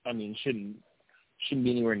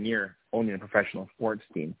be anywhere near owning a professional sports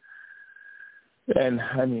team. And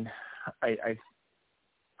I mean,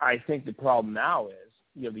 I think the problem now is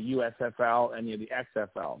you have the USFL and you have the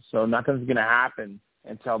XFL. So nothing's going to happen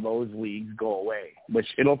until those leagues go away, which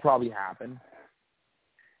it'll probably happen.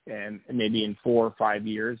 And maybe in 4 or 5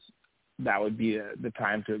 years, that would be the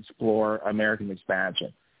time to explore American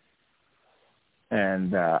expansion.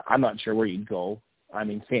 And I'm not sure where you'd go. I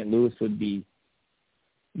mean, St. Louis would be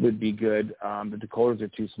good. The Dakotas are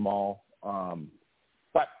too small.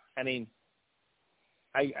 But, I mean,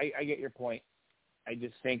 I get your point. I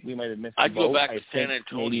just think we might have missed the boat. I'd go back to San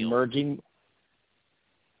Antonio. Maybe merging.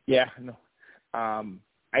 Yeah, no.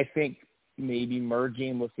 I think maybe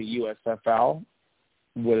merging with the USFL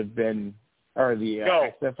would have been, or the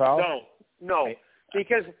XFL. No,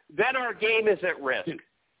 because then our game is at risk.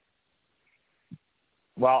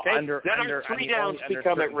 Well, okay? Then our three downs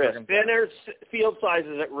become at risk. Then our field size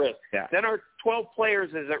is at risk. Yeah. Then our 12 players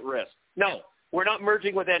is at risk. No, we're not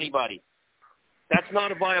merging with anybody. That's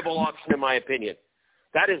not a viable option, in my opinion.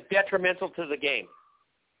 That is detrimental to the game.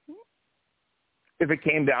 If it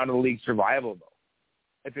came down to the league survival, though,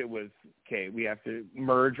 if it was, okay, we have to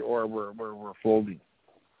merge or we're folding.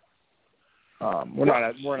 We're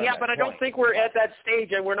not. Yeah, but I don't think we're at that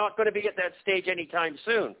stage, and we're not going to be at that stage anytime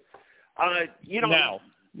soon.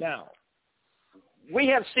 Now. We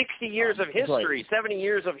have 60 years of history, 70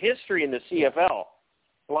 years of history in the CFL.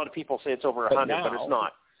 A lot of people say it's over 100, but it's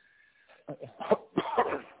not.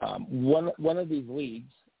 One of these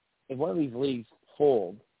leagues, if one of these leagues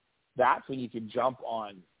fold, that's when you could jump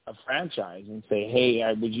on a franchise and say, hey,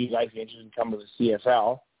 would you guys be interested in coming to the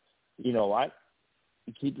CFL? You know what?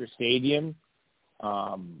 You keep your stadium.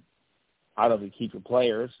 I don't know if you keep your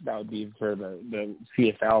players. That would be for the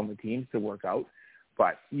CFL and the teams to work out.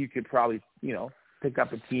 But you could probably, pick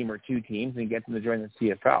up a team or 2 teams and get them to join the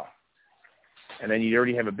CFL. And then you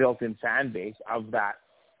already have a built-in fan base of that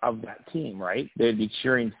team, right? They'd be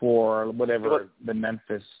cheering for whatever the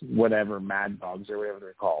Memphis, whatever, Mad Dogs or whatever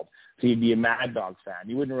they're called. So you'd be a Mad Dogs fan.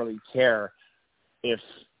 You wouldn't really care if,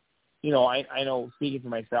 I know, speaking for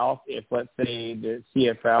myself, if, let's say, the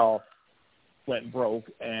CFL went broke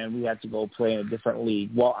and we had to go play in a different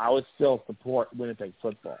league, well, I would still support Winnipeg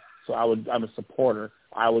football. So I'm a supporter.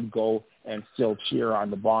 I would go and still cheer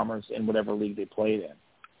on the Bombers in whatever league they played in.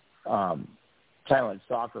 Kind of like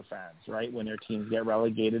soccer fans, right? When their teams get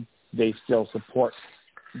relegated, they still support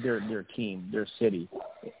their team, their city,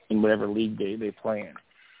 in whatever league they play in.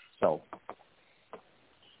 So,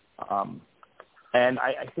 and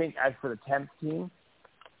I think as for the 10th team,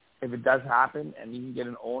 if it does happen and you can get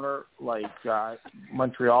an owner like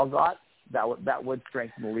Montreal got, that would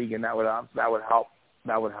strengthen the league, and that would help.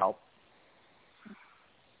 That would help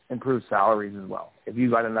improve salaries as well. If you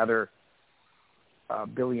got another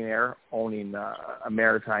billionaire owning a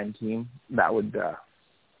maritime team, that would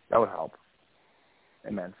help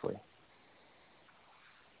immensely.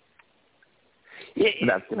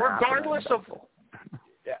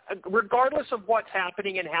 Regardless of what's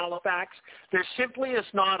happening in Halifax, there simply is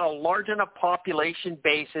not a large enough population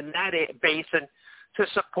base in that basin to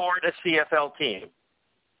support a CFL team.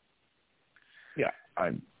 Yeah,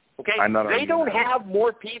 they don't have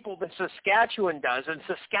more people than Saskatchewan does, and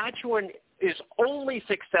Saskatchewan is only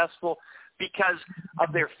successful because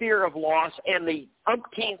of their fear of loss and the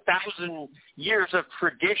umpteen thousand years of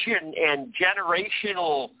tradition and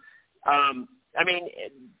generational.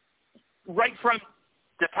 Right from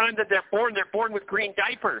the time that they're born with green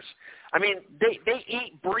diapers. I mean, they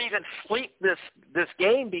eat, breathe, and sleep this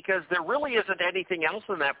game because there really isn't anything else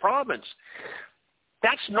in that province.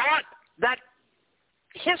 That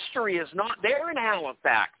history is not there in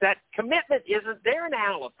Halifax. That commitment isn't there in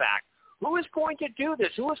Halifax. Who is going to do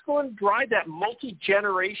this? Who is going to drive that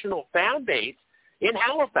multi-generational fan base in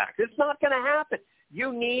Halifax? It's not going to happen.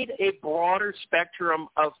 You need a broader spectrum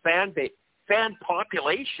of fan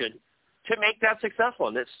population to make that successful,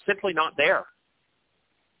 and it's simply not there.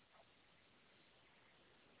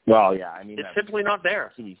 Well, yeah, it's simply not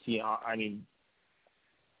there. It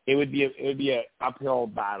would be a uphill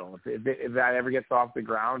battle. If that ever gets off the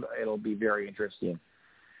ground, it'll be very interesting.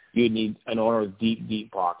 You'd need an owner with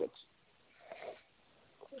deep pockets.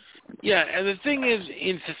 Yeah, and the thing is,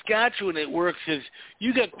 in Saskatchewan, it works is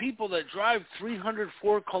you get people that drive 400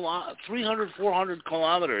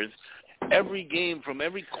 kilometers every game from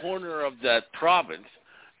every corner of that province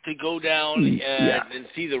to go down and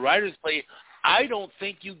see the Riders play. I don't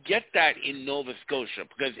think you get that in Nova Scotia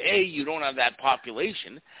because, A, you don't have that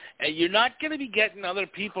population, and you're not going to be getting other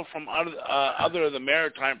people from other of the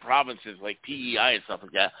maritime provinces like PEI and stuff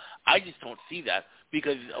like that. I just don't see that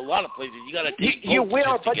because a lot of places you got to take You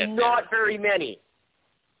will, but not there. very many.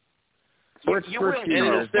 You will. And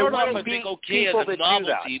it'll start off, I think, okay as a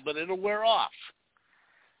novelty, but it'll wear off.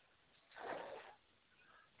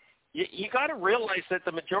 You got to realize that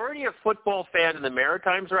the majority of football fans in the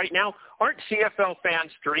Maritimes right now aren't CFL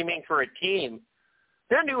fans dreaming for a team.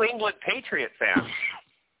 They're New England Patriot fans.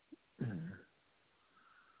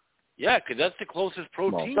 Yeah, because that's the closest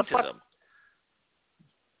pro team to them.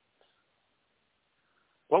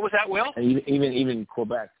 What was that, Will? Even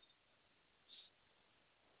Quebec.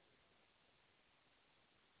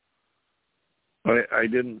 I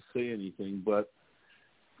didn't say anything, but,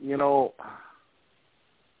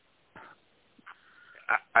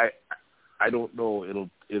 I don't know.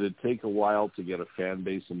 It'd take a while to get a fan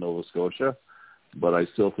base in Nova Scotia, but I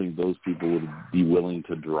still think those people would be willing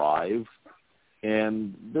to drive.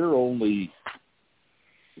 And they're only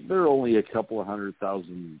a couple of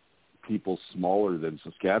 100,000 people smaller than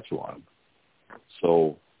Saskatchewan.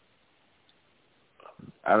 So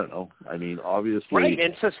I don't know. I mean, obviously, right,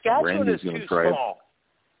 and Saskatchewan is too small.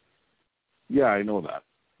 Yeah, I know that,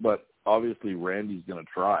 but obviously Randy's going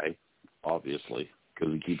to try. Obviously.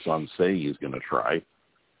 Because he keeps on saying he's going to try.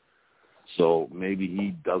 So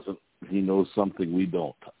maybe he knows something we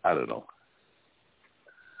don't. I don't know.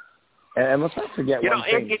 And let's not forget one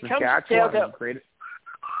thing. Saskatchewan created...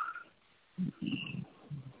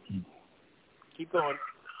 Keep going.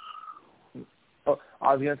 Oh,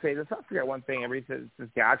 I was going to say, let's not forget one thing. Everybody says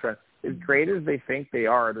Saskatchewan, as great as they think they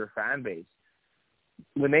are, their fan base,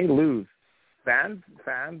 when they lose, fans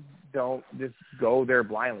don't just go there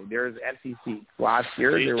blindly. There's empty seats. Last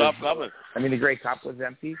year, the Grey Cup was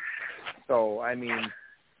empty. So,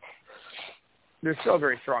 there's still a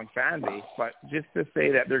very strong fan base, but just to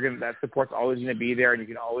say that that support's always going to be there and you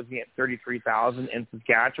can always get 33,000 in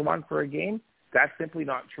Saskatchewan for a game, that's simply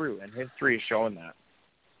not true, and history has shown that.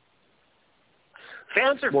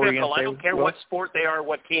 Fans are fickle. I don't care what sport they are,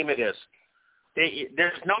 what team it is.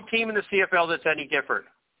 There's no team in the CFL that's any different.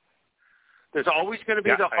 There's always going to be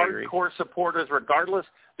the hardcore supporters, regardless.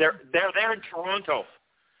 They're there in Toronto,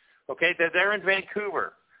 okay? They're there in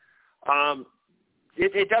Vancouver.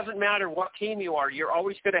 It doesn't matter what team you are. You're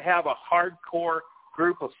always going to have a hardcore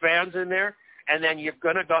group of fans in there, and then you're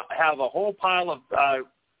going to have a whole pile of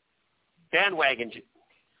bandwagon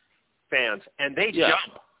fans, and they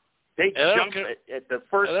jump. They jump at the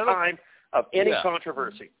first time of any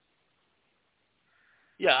controversy.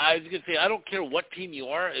 Yeah, I was going to say, I don't care what team you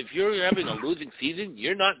are. If you're having a losing season,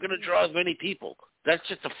 you're not going to draw as many people. That's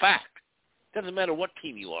just a fact. Doesn't matter what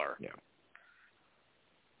team you are. Yeah.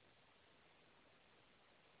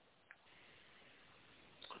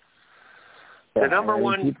 The number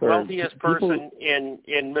one wealthiest person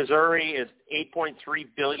in Missouri is $8.3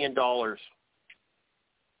 billion.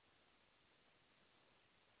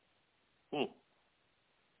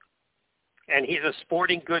 And he's a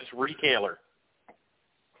sporting goods retailer.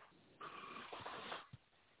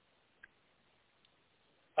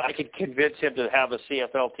 I could convince him to have a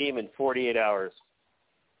CFL team in 48 hours.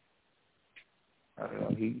 I don't know.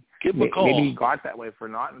 Give him a call. Maybe he got that way for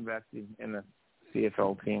not investing in the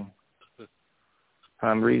CFL team.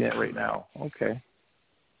 I'm reading it right now. Okay.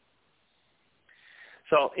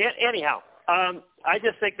 So anyhow, I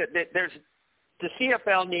just think that the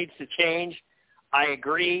CFL needs to change. I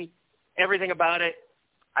agree, everything about it.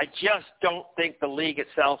 I just don't think the league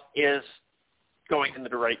itself is going in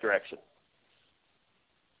the right direction.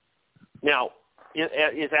 Now,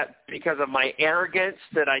 is that because of my arrogance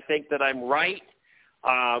that I think that I'm right?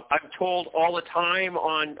 I'm told all the time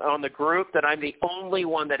on the group that I'm the only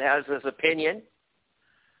one that has this opinion.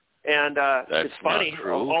 And it's funny,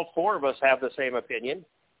 all four of us have the same opinion.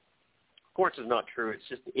 Of course it's not true. It's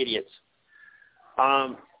just idiots.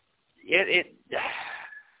 It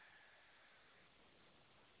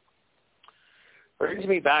brings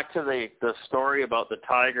me back to the story about the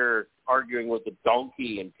tiger arguing with the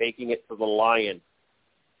donkey and taking it to the lion.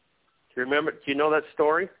 Do you know that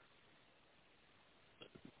story?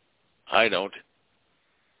 I don't.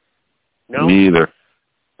 No? Me either.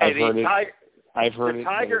 I've heard it.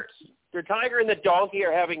 The tiger and the donkey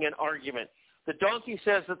are having an argument. The donkey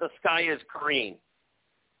says that the sky is green,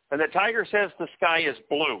 and the tiger says the sky is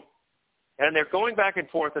blue. And they're going back and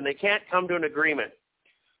forth, and they can't come to an agreement.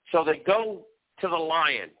 So they go to the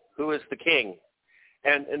lion, who is the king,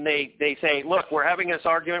 and they say, look, we're having this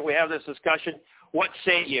argument. We have this discussion. What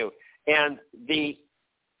say you? And the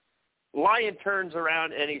lion turns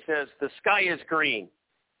around, and he says, the sky is green.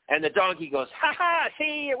 And the donkey goes, ha,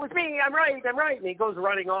 see, it was me, I'm right. And he goes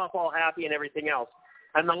running off all happy and everything else.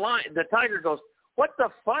 And the tiger goes, what the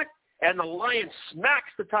fuck? And the lion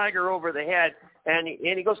smacks the tiger over the head, and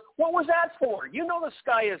he goes, what was that for? You know the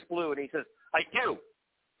sky is blue. And he says, I do.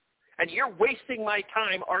 And you're wasting my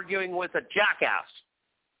time arguing with a jackass.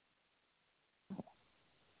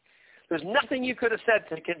 There's nothing you could have said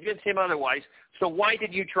to convince him otherwise, so why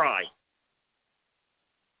did you try?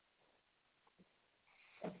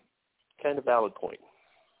 Kind of valid point.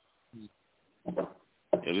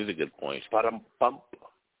 It is a good point. Bump.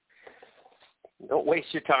 Don't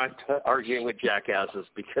waste your time arguing with jackasses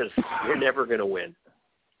because you're never going to win.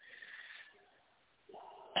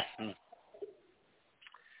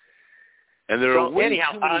 And there are way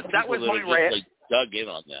anyhow, too many that was people my that are rant. just dug in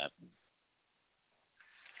on that.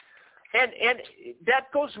 And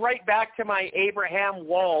that goes right back to my Abraham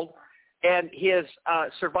Wald and his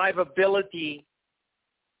survivability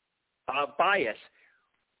bias,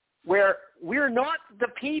 where we're not the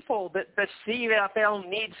people that the CFL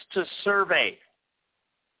needs to survey.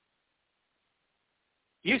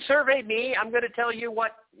 You survey me, I'm going to tell you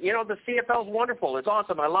what, the CFL is wonderful. It's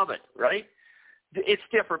awesome. I love it, right? It's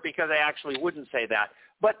different because I actually wouldn't say that.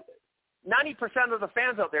 But 90% of the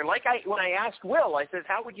fans out there, when I asked Will, I said,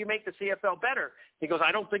 how would you make the CFL better? He goes,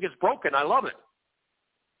 I don't think it's broken. I love it.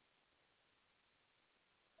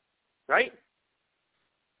 Right?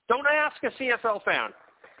 Don't ask a CFL fan.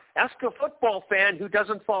 Ask a football fan who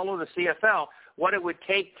doesn't follow the CFL what it would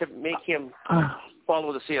take to make him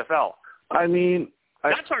follow the CFL. I mean,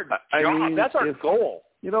 that's our job. That's our goal.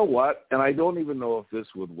 You know what? And I don't even know if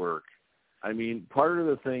this would work. I mean, part of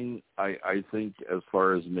the thing I think as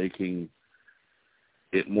far as making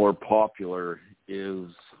it more popular is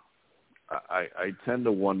I tend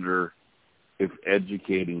to wonder if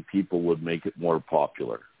educating people would make it more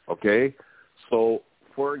popular. Okay? So,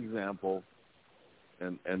 for example,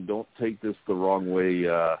 and don't take this the wrong way,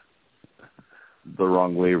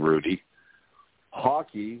 Rudy.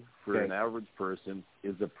 Hockey, for an average person,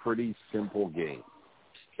 is a pretty simple game.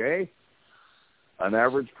 Okay? An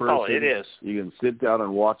average person, it is. You can sit down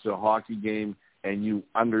and watch a hockey game, and you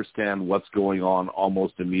understand what's going on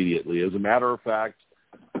almost immediately. As a matter of fact,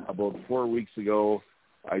 about 4 weeks ago,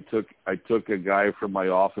 I took a guy from my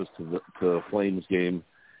office to the Flames game,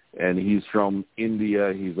 and he's from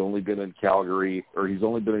India. He's only been in he's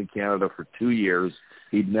only been in Canada for 2 years.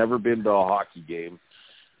 He'd never been to a hockey game,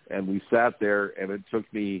 and we sat there, and it took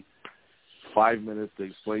me 5 minutes to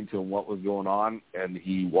explain to him what was going on, and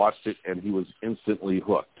he watched it, and he was instantly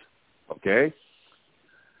hooked. Okay?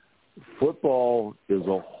 Football is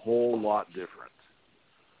a whole lot different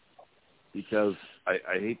because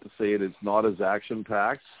I hate to say it, it's not as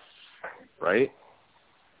action-packed, right?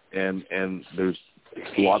 And there's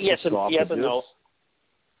lots of stoppages. Yes and no.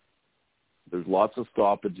 There's lots of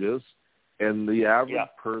stoppages, And the average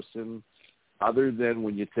person, other than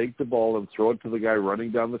when you take the ball and throw it to the guy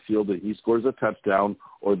running down the field and he scores a touchdown,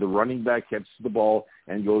 or the running back catches the ball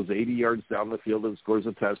and goes 80 yards down the field and scores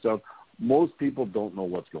a touchdown, most people don't know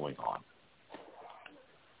what's going on.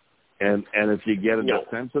 And if you get a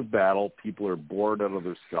defensive battle, people are bored out of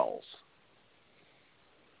their skulls.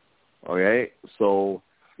 Okay? So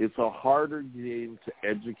it's a harder game to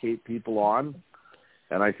educate people on,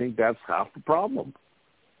 and I think that's half the problem.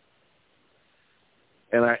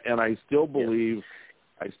 And I still believe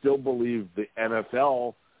the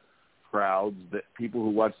NFL crowds, that people who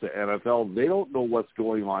watch the NFL, they don't know what's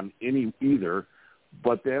going on either.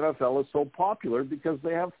 But the NFL is so popular because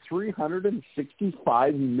they have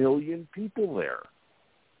 365 million people there,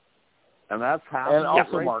 and that's half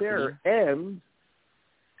right marketing. there.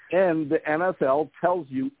 And the NFL tells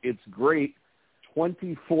you it's great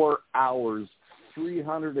 24 hours,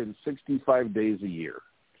 365 days a year.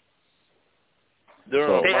 They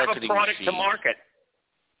have a product to market.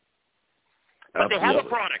 But they have a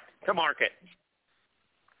product to market.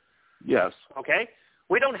 Yes. Okay?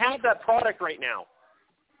 We don't have that product right now.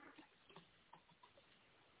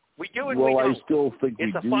 We do and we don't. I still think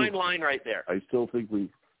it's a fine line right there. I still think we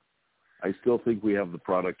have the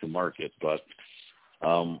product to market, but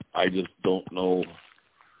I just don't know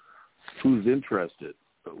who's interested.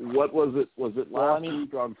 What was it? Was it last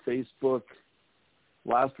week on Facebook?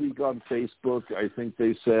 Last week on Facebook, I think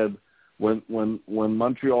they said when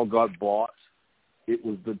Montreal got bought, it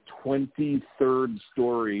was the 23rd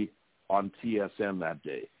story on TSN that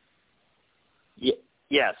day.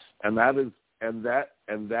 Yes, and that is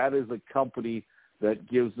a company that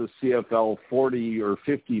gives the CFL $40 or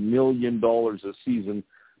 $50 million a season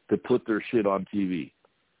to put their shit on TV,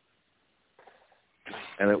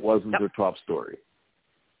 and it wasn't their top story.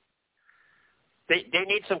 They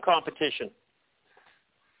need some competition.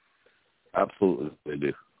 Absolutely, they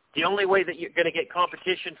do. The only way that you're going to get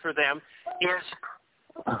competition for them is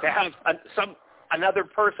to have another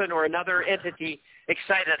person or another entity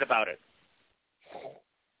excited about it.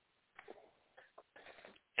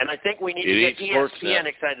 And I think we need to get ESPN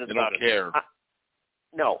excited about it.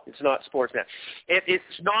 No, it's not Sportsnet.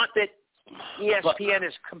 It's not that ESPN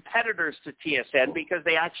is competitors to TSN because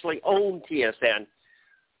they actually own TSN.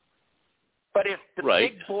 But if the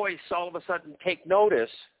big boys all of a sudden take notice,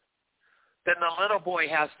 then the little boy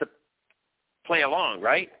has to play along,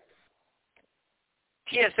 right?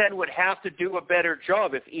 TSN would have to do a better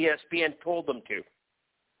job if ESPN told them to.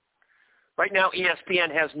 Right now,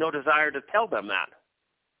 ESPN has no desire to tell them that.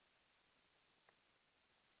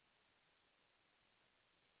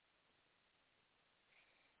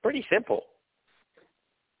 Pretty simple.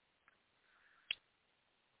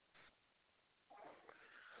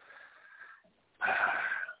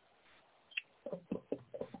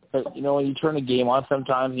 But, when you turn a game on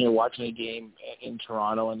sometimes and you're watching a game in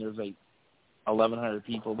Toronto and there's like 1,100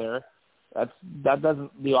 people there,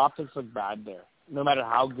 the optics look bad there. No matter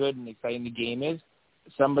how good and exciting the game is,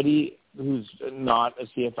 somebody who's not a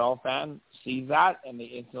CFL fan sees that and they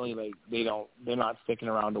instantly they're not sticking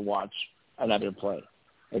around to watch another play.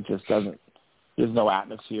 It just doesn't. There's no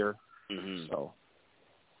atmosphere. Mm-hmm. So,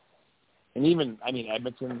 and even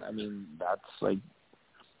Edmonton. That's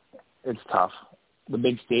it's tough. The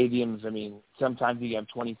big stadiums. Sometimes you have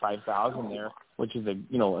 25,000 there, which is a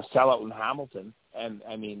sellout in Hamilton, and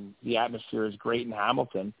the atmosphere is great in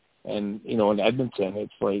Hamilton, and in Edmonton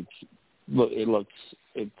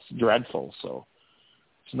it's dreadful. So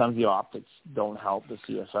sometimes the optics don't help the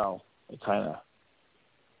CFL. It kind of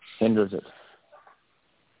hinders it.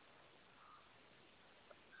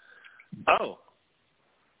 Oh,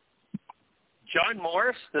 John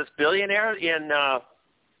Morris, this billionaire in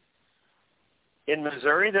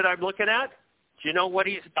Missouri that I'm looking at, do you know what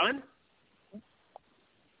he's done?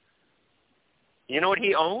 You know what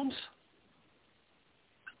he owns?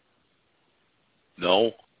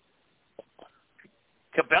 No.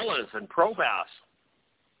 Cabela's and Pro Bass.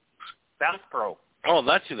 Bass Pro. Oh,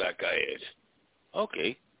 that's who that guy is.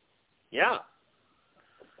 Okay. Yeah.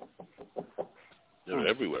 They're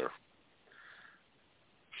everywhere.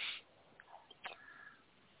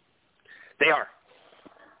 They are.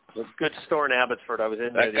 It's a good store in Abbotsford. I was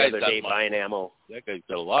in there the other day buying ammo. That guy's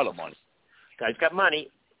got a lot of money. Guy's got money,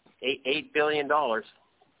 $8 billion.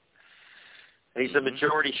 He's a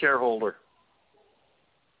majority shareholder.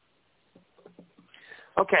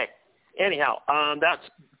 Okay. Anyhow, that's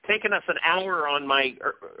taken us an hour on my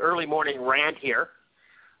early morning rant here.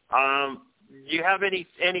 Do you have any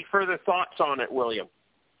further thoughts on it, William?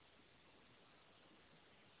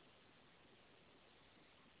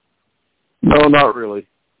 No, not really.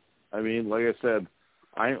 Like I said,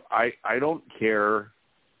 I don't care.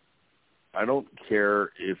 I don't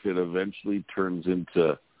care if it eventually turns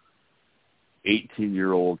into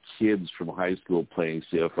 18-year-old kids from high school playing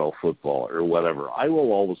CFL football or whatever. I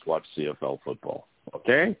will always watch CFL football.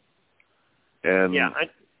 Okay? And yeah,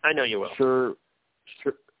 I know you will.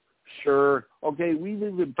 Sure. Okay, we've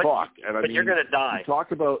even talked. And I mean, you're going to die. You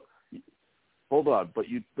talk about. Hold on, but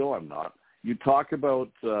you. No, I'm not. You talk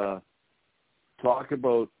about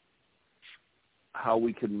how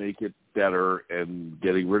we can make it better and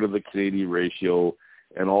getting rid of the Canadian ratio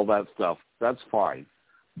and all that stuff. That's fine,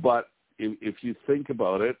 but if you think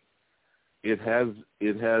about it, it has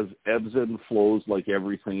ebbs and flows like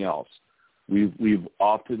everything else. We've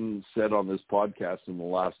often said on this podcast in the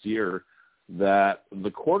last year that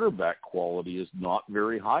the quarterback quality is not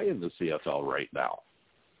very high in the CFL right now.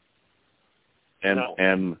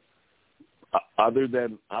 And other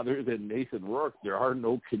than Nathan Rourke, there are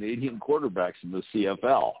no Canadian quarterbacks in the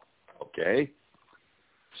CFL. Okay,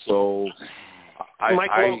 so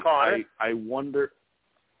I wonder.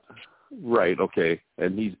 Right. Okay,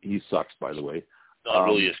 and he sucks, by the way. Not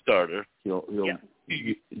really a starter.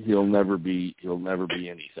 He'll never be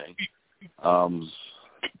anything.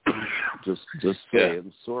 Just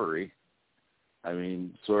saying. Sorry. I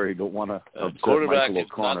mean, sorry. Don't want to upset quarterback Michael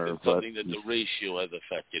O'Connor, is not something that the ratio has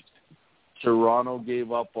affected. Toronto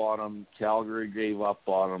gave up on him. Calgary gave up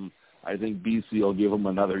on him. I think BC will give him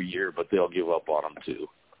another year, but they'll give up on him too.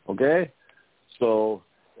 Okay. So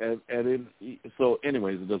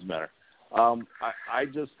anyways, it doesn't matter. I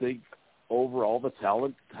just think overall the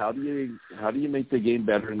talent. How do you make the game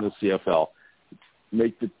better in the CFL?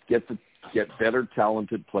 Get better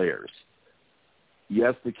talented players.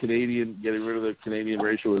 Yes, getting rid of the Canadian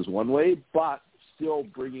ratio is one way, but still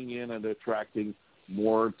bringing in and attracting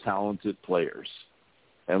more talented players.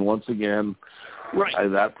 And once again,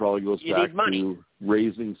 that probably goes back to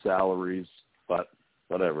raising salaries, but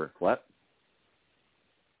whatever. What?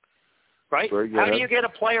 Right? How do you get a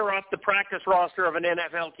player off the practice roster of an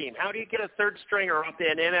NFL team? How do you get a third stringer off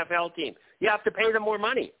an NFL team? You have to pay them more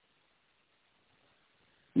money.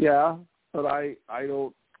 Yeah, but I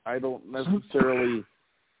don't necessarily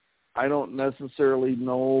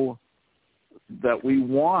know that we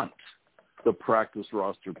want the practice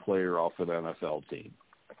roster player off an NFL team.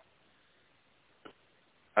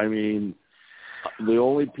 I mean, the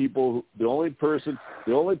only person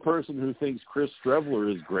who thinks Chris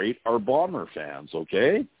Streveler is great are Bomber fans.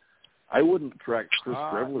 Okay, I wouldn't track Chris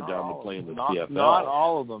Streveler down to play in the CFL. Not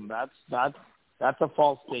all of them. That's a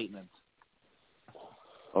false statement.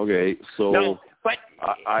 Okay, so no, but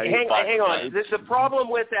hang on. The problem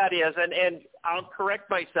with that is, and I'll correct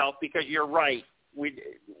myself because you're right.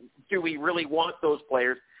 Do we really want those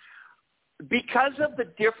players? Because of the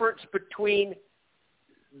difference between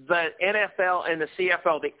the NFL and the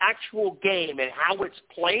CFL, the actual game and how it's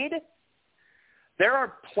played, there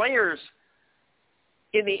are players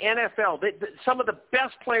in the NFL. Some of the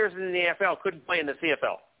best players in the NFL couldn't play in the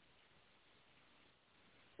CFL.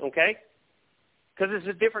 Okay? Because it's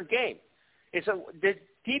a different game. The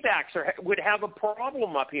D-backs would have a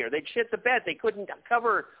problem up here. They'd shit the bed. They couldn't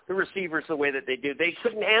cover the receivers the way that they do. They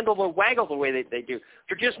couldn't handle the waggle the way that they do.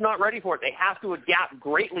 They're just not ready for it. They have to adapt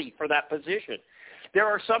greatly for that position. There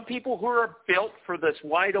are some people who are built for this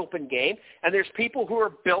wide-open game, and there's people who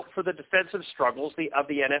are built for the defensive struggles of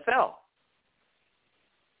the NFL.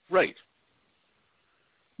 Right.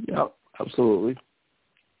 Yeah, absolutely.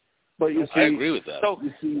 But I agree with that. So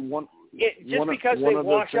you see because they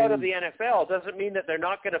wash out of the NFL doesn't mean that they're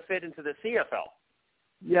not going to fit into the CFL.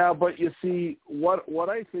 Yeah, but you see, what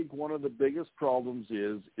I think one of the biggest problems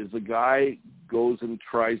is a guy goes and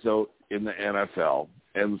tries out in the NFL,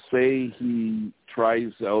 and say he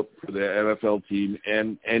tries out for the NFL team,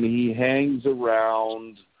 and he hangs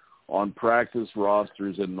around on practice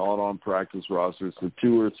rosters and not on practice rosters for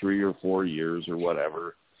 2 or 3 or 4 years or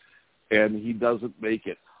whatever, and he doesn't make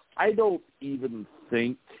it. I don't even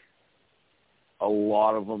think a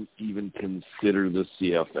lot of them even consider the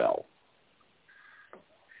CFL.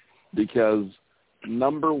 Because,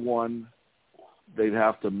 number one, they'd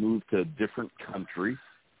have to move to a different country.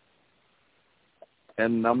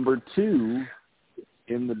 And number two,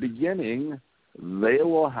 in the beginning, they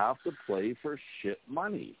will have to play for shit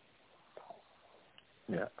money.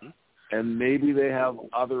 Yeah. And maybe they have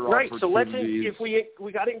other opportunities. Right, so let's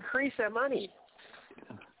we got to increase that money.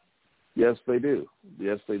 Yes, they do.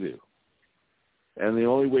 Yes, they do. And the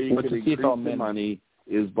only way you can increase the money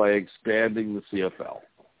is by expanding the CFL.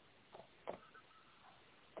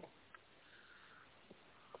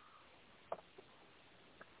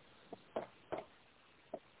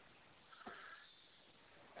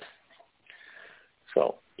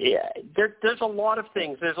 So Yeah, there's a lot of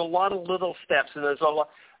things. There's a lot of little steps, and there's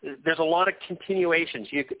a lot of continuations.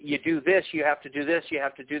 You do this, you have to do this, you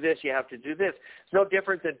have to do this, you have to do this. It's no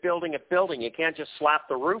different than building a building. You can't just slap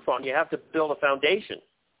the roof on. You have to build a foundation.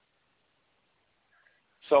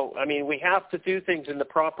 So, I mean, we have to do things in the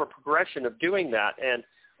proper progression of doing that. And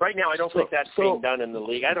right now, I don't think that's being done in the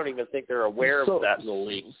league. I don't even think they're aware of that in the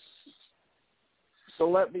league. So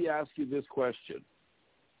let me ask you this question.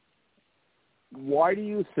 Why do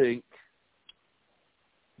you think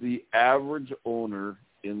the average owner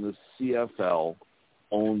in the CFL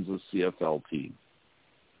owns a CFL team?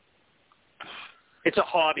 It's a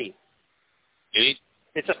hobby. It's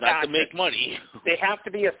a not to make money. They have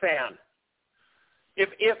to be a fan.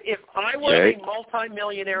 If I were a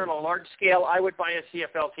multi-millionaire on a large scale, I would buy a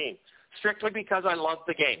CFL team, strictly because I love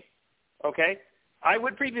the game. Okay? I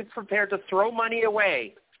would be prepared to throw money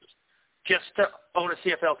away just to own a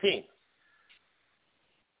CFL team.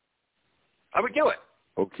 I would do it.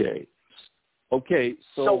 Okay.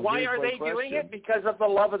 So why are they doing it? Because of the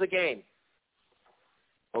love of the game.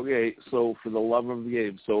 Okay, so for the love of the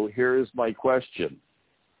game. So here's my question.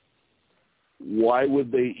 Why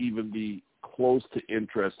would they even be close to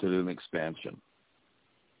interested in expansion?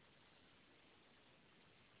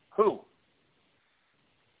 Who?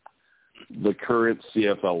 The current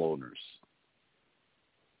CFL owners.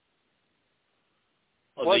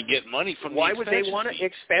 Well, they get money from the expansion. Why would they want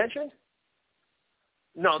expansion?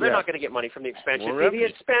 No, they're not going to get money from the expansion fee. The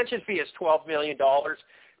expansion fee is $12 million.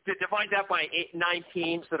 To divide that by 9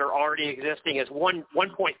 teams that are already existing is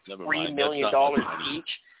 $1.3 million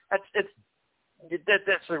each.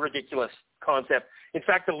 That's a ridiculous concept. In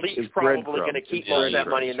fact, the league's probably going to keep most of that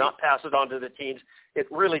money and not pass it on to the teams. It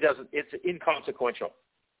really doesn't. It's inconsequential.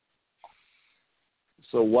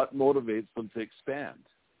 So what motivates them to expand?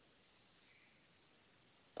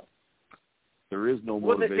 There is no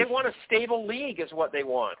motivation. Well, they want a stable league is what they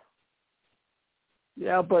want.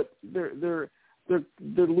 Yeah, but they're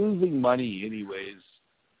losing money anyways.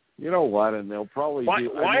 You know what? And they'll probably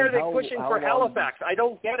Why are they pushing for Halifax? I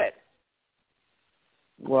don't get it.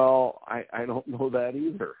 Well, I don't know that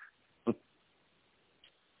either.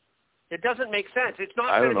 It doesn't make sense. It's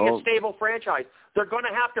not going to be a stable franchise. They're going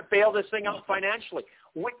to have to bail this thing out financially.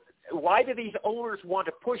 Why do these owners want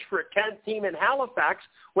to push for a 10th team in Halifax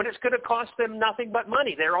when it's going to cost them nothing but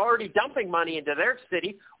money? They're already dumping money into their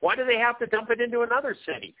city. Why do they have to dump it into another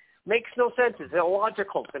city? Makes no sense. It's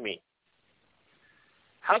illogical to me.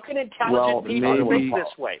 How can intelligent people think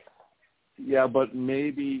this way? Yeah, but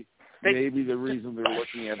maybe the reason they're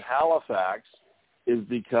looking at Halifax is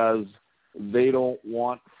because they don't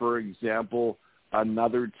want, for example,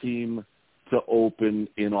 another team to open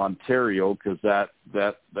in Ontario because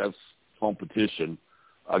that's competition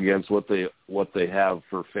against what they have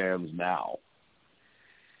for fans now.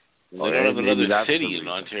 Well, they don't have another city in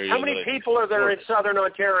Ontario. How many people are there in Southern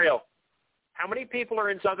Ontario? How many people are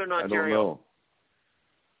in Southern Ontario?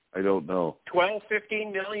 I don't know. 12,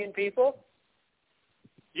 15 million people?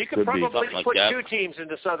 You could probably put 2 teams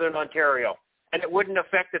into Southern Ontario, and it wouldn't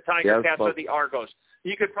affect the Tiger Cats or the Argos.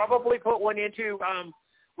 You could probably put one into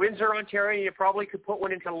Windsor, Ontario. You probably could put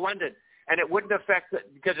one into London, and it wouldn't affect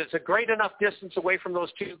it because it's a great enough distance away from those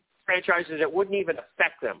 2 franchises. It wouldn't even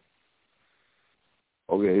affect them.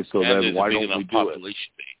 Okay, so then why don't we do it?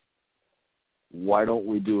 Why don't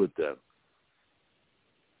we do it then?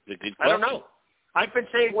 I don't know. I've been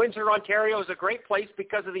saying Windsor, Ontario is a great place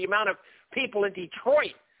because of the amount of people in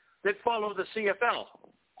Detroit that follow the CFL.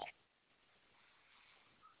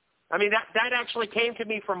 I mean, that actually came to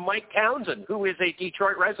me from Mike Townsend, who is a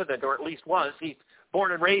Detroit resident, or at least was. He's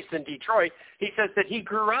born and raised in Detroit. He says that he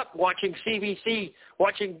grew up watching CBC,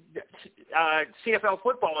 watching CFL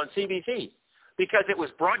football on CBC because it was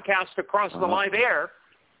broadcast across the live air,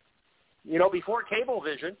 before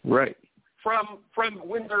Cablevision. Right. From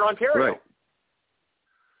Windsor, Ontario.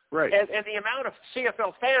 Right. And the amount of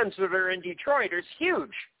CFL fans that are in Detroit is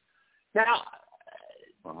huge. Now,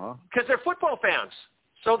 because they're football fans.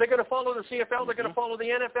 So they're going to follow the CFL. They're going to follow the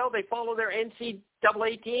NFL. They follow their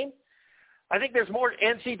NCAA team. I think there's more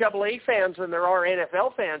NCAA fans than there are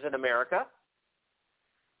NFL fans in America.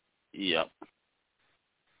 Yep.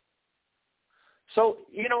 So,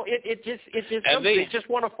 they just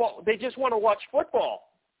want to watch football.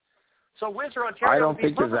 So Windsor, Ontario, I don't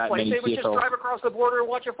think there's that many They would just drive across the border and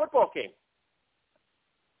watch a football game.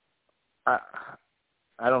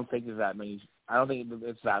 I don't think there's that many. I don't think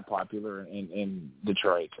it's that popular in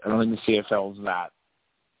Detroit. I don't think the CFL is that.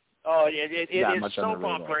 Oh, it is so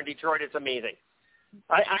popular in Detroit. It's amazing.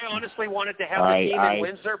 I honestly wanted to have the team in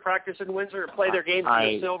Windsor, practice in Windsor, and play their games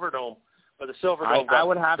in the Silverdome. But the Silver Dome I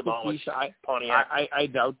would have to demolish see. Pontiac. I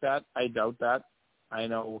doubt that. I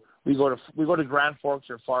know we go to Grand Forks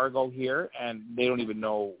or Fargo here, and they don't even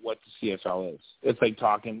know what the CFL is. It's like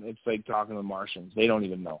talking to Martians. They don't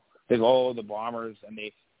even know. They go, oh, the Bombers, and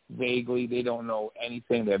they don't know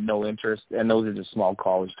anything. They have no interest, and those are just small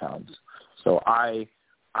college towns. So I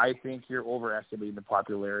think you're overestimating the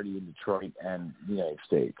popularity in Detroit and the United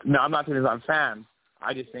States. No, I'm not saying it's on fans.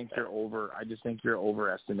 I just think you're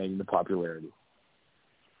overestimating the popularity.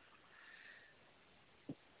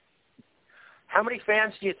 How many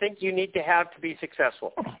fans do you think you need to have to be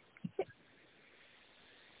successful?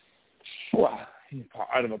 Well,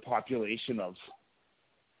 out of a population of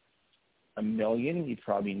 1 million, you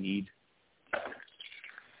probably need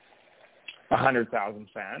 100,000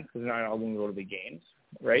 fans because they're not all going to go to the games,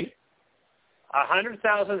 right?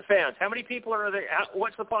 100,000 fans. How many people are there?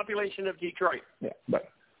 What's the population of Detroit? Yeah, but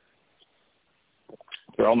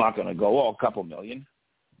they're all not going to go. A couple million.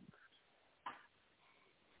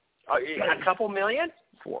 A couple million?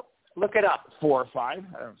 4. Look it up. 4 or 5? I don't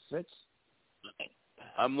know, 6.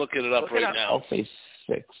 I'm looking it up right now. I'll say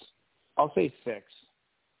 6. I'll say 6.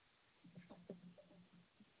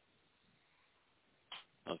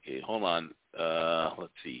 Okay, hold on.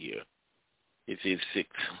 Let's see here. It says 6.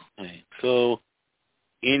 Okay. So,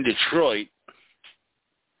 in Detroit,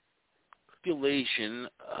 population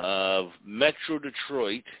of Metro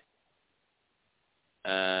Detroit.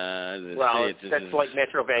 That's like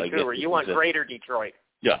Metro Vancouver. You want Greater Detroit.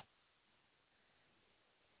 Yeah.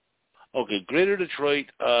 Okay, Greater Detroit,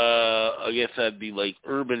 I guess that'd be like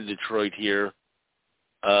urban Detroit here.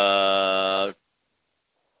 Well,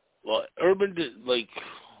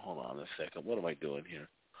 hold on a second. What am I doing here?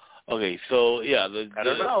 Okay, so, yeah, the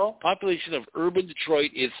population of urban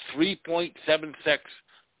Detroit is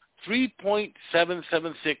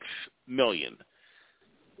 3.776 million.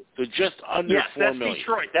 So just under 4 million. Yes, that's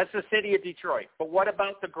Detroit. That's the city of Detroit. But what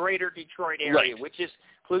about the greater Detroit area, which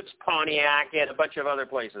includes Pontiac and a bunch of other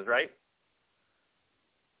places, right?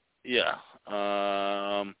 Yeah.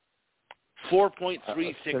 4.365 million.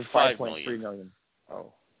 5.3 million.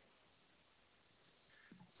 Oh.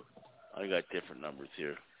 I got different numbers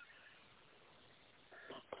here.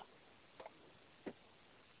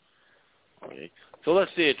 Okay. So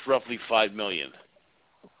let's say it's roughly 5 million.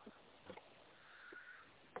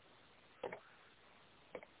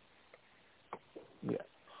 Yeah.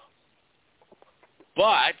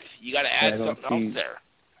 But you got to add something else there.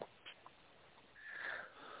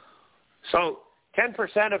 So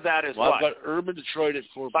 10% of that is what? I've got urban Detroit at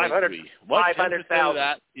 4.3. 500,000 of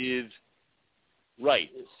that is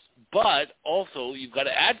right. But also you've got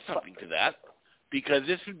to add something to that because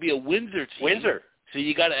this would be a Windsor team. Windsor. So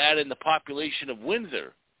you got to add in the population of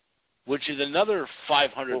Windsor, which is another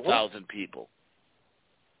 500,000 people.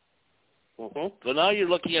 Mm-hmm. So now you're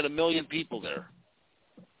looking at 1 million people there.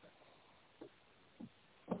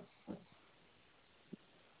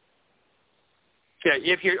 Yeah,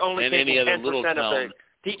 if you're only taking 10% of the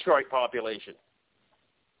Detroit population.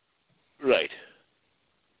 Right.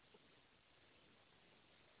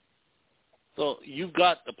 So you've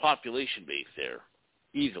got the population base there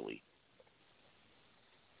easily.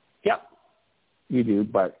 Yep. You do,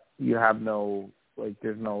 but you have no,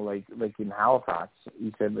 there's no, like in Halifax,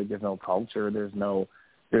 you said, there's no culture, there's no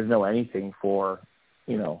anything for,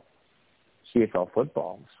 CFL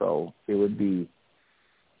football. So it would be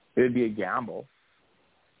a gamble.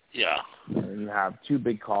 Yeah. You have 2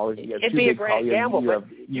 big colleges. It'd be a great gamble, but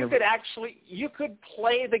you could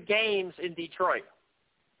play the games in Detroit.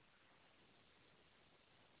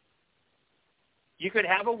 You could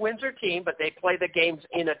have a Windsor team, but they play the games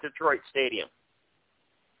in a Detroit stadium.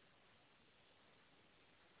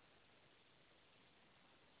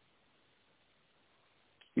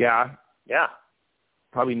 Yeah. Yeah.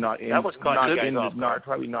 Probably not in.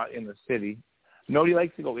 Probably not in the city. Nobody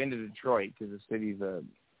likes to go into Detroit because the city's a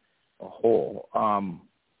whole.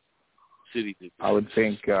 City. I would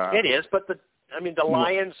think it is, but the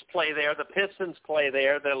Lions play there, the Pistons play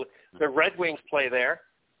there, the Red Wings play there.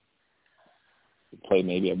 Play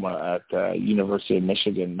maybe at University of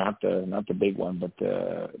Michigan, not the big one, but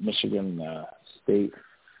the Michigan State.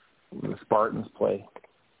 The Spartans play.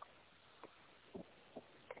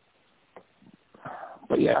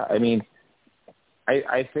 But yeah,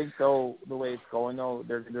 I think though the way it's going though,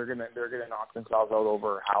 they're gonna knock themselves out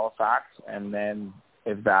over Halifax, and then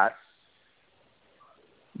if that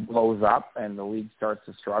blows up and the league starts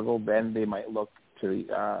to struggle, then they might look to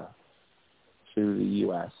the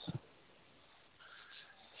U.S.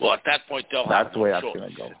 Well, at that point, that's the way that's going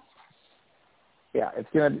to go. Yeah, it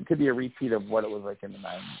could be a repeat of what it was like in the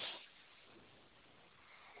 90s.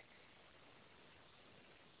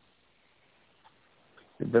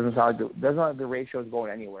 It doesn't sound like the ratio is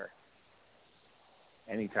going anywhere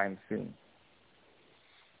anytime soon.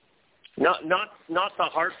 Not the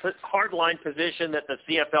hard line position that the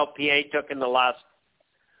CFLPA took in the last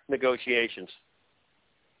negotiations.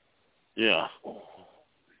 Yeah.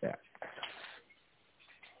 Yeah.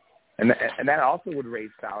 And that also would raise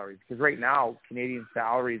salaries, because right now Canadian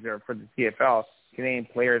salaries are for the CFL. Canadian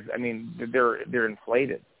players, I mean, they're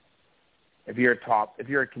inflated. If you're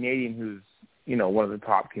a Canadian who's one of the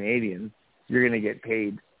top Canadians, you're going to get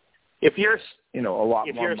paid. If you're a lot more money.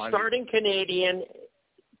 If you're a starting Canadian,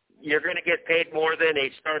 you're going to get paid more than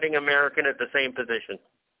a starting American at the same position.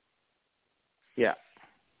 Yeah.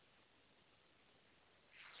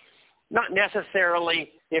 Not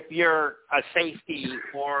necessarily if you're a safety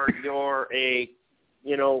or you're a,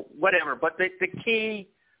 whatever, but the key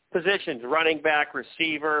positions, running back,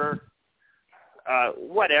 receiver,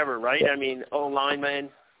 whatever, right? I mean, O-lineman,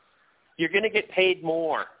 you're going to get paid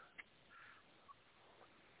more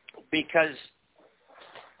because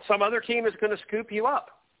some other team is going to scoop you up.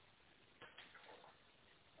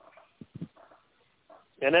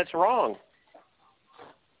 And that's wrong.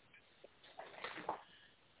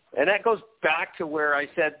 And that goes back to where I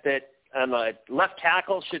said that left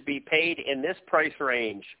tackle should be paid in this price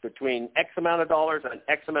range between X amount of dollars and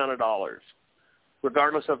X amount of dollars,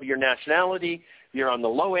 regardless of your nationality. You're on the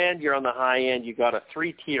low end, you're on the high end. You got a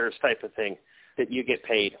 3 tiers type of thing that you get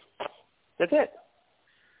paid. That's it.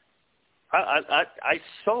 I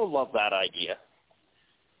so love that idea.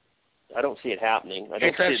 I don't see it happening. I don't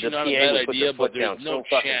it's see actually the not PA a bad would put idea, their but foot down there's no so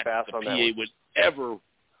fucking chance fast the on that PA one. would ever.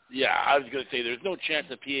 Yeah, I was going to say there's no chance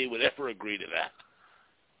the PA would ever agree to that.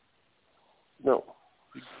 No.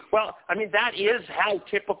 Well, I mean, that is how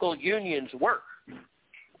typical unions work.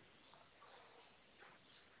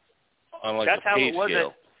 Unlike That's the how pay it was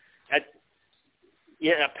scale.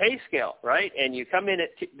 a pay scale, right? And you come in at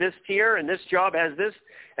this tier, and this job has this,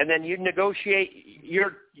 and then you negotiate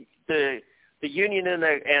the union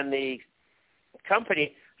and the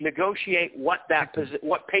company negotiate what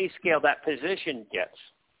pay scale that position gets.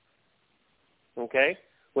 Okay?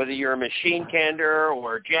 Whether you're a machine tender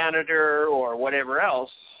or a janitor or whatever else,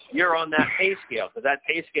 you're on that pay scale, because that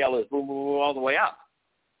pay scale is boom, boom, boom, all the way up.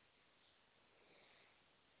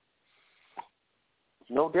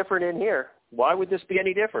 No different in here. Why would this be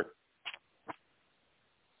any different?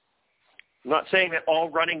 I'm not saying that all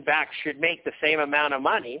running backs should make the same amount of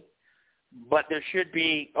money, but there should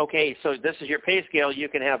be, okay, so this is your pay scale. You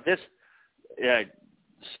can have this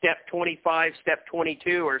step 25, step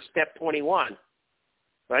 22, or step 21,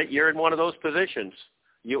 right? You're in one of those positions.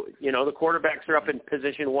 You know, the quarterbacks are up in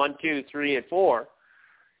position 1, 2, 3, and 4.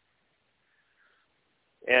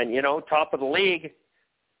 And, top of the league,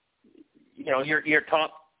 your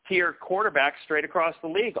top tier quarterbacks straight across the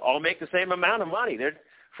league all make the same amount of money.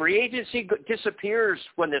 Free agency disappears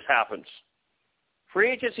when this happens.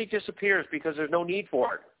 Free agency disappears because there's no need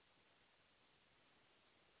for it.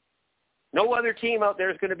 No other team out there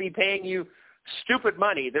is going to be paying you stupid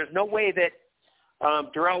money. There's no way that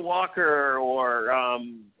Darrell Walker or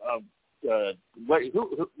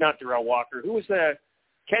not Darrell Walker. Who was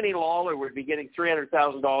Kenny Lawler would be getting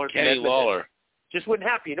 $300,000. Kenny Lawler just wouldn't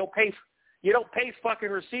happen. You don't pay fucking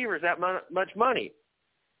receivers that much money.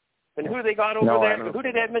 And who they got over there? Who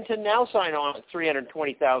did Edmonton now sign on at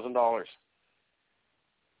 $320,000?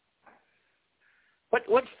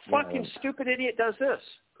 What fucking stupid idiot does this?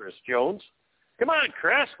 Chris Jones. Come on,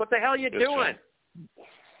 Chris. What the hell are you doing? Right.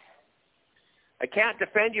 I can't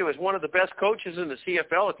defend you as one of the best coaches in the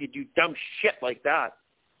CFL if you do dumb shit like that.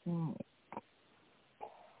 And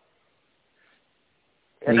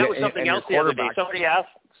that was something else the other day.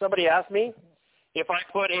 Somebody asked me if I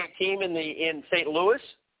put a team in St. Louis,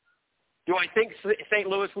 do I think St.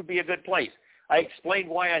 Louis would be a good place? I explained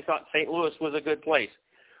why I thought St. Louis was a good place.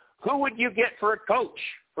 Who would you get for a coach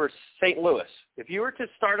for St. Louis? If you were to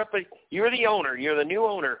start up you're the owner, you're the new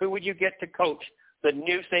owner, who would you get to coach the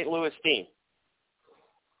new St. Louis team?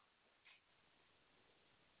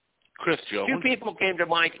 Chris Jones. 2 people came to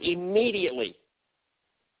mind immediately.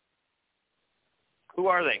 Who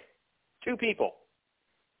are they? 2 people.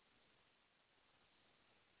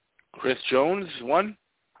 Chris Jones, one.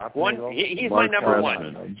 He's my number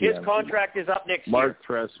Trestman. 1. His contract is up next year. Mark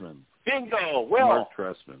Trestman. Bingo. Will. Mark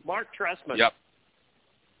Trestman. Mark Trestman.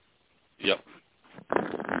 Yep.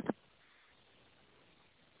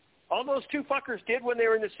 All those 2 fuckers did when they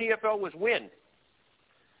were in the CFL was win.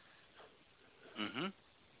 Mm-hmm.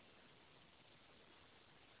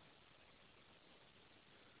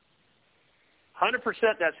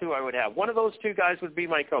 100% that's who I would have. One of those 2 guys would be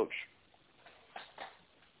my coach.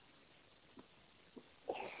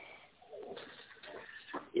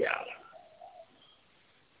 Yeah.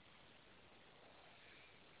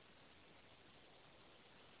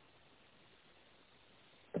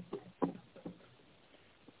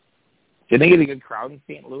 Did they get a good crowd in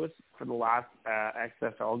St. Louis for the last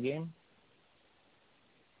XFL game?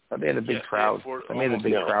 I thought they had a big crowd. They made a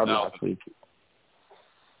big crowd last week.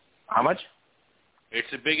 How much? It's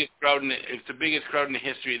the biggest crowd in the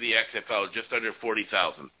history of the XFL, just under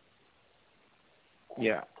 40,000.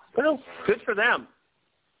 Yeah. Well, good for them.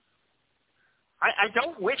 I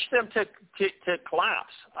don't wish them to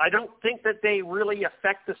collapse. I don't think that they really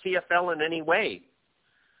affect the CFL in any way.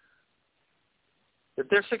 If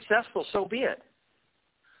they're successful, so be it.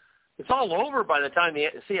 It's all over by the time the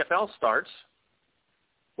CFL starts.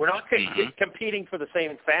 We're not competing for the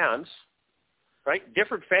same fans, right?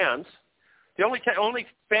 Different fans. The only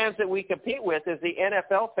fans that we compete with is the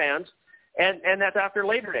NFL fans, and that's after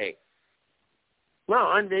Labor Day. Well,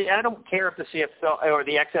 I don't care if the CFL or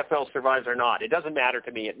the XFL survives or not. It doesn't matter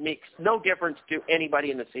to me. It makes no difference to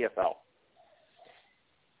anybody in the CFL.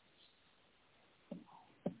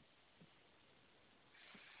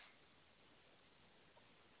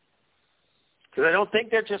 Because I don't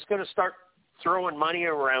think they're just going to start throwing money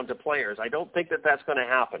around to players. I don't think that that's going to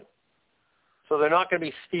happen. So they're not going to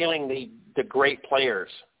be stealing the great players.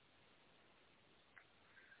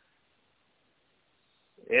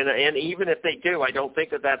 And even if they do, I don't think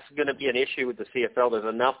that that's going to be an issue with the CFL. There's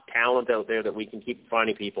enough talent out there that we can keep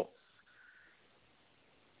finding people.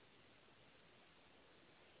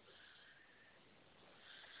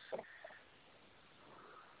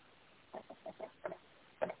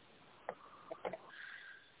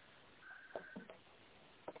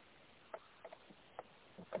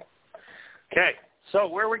 Okay, so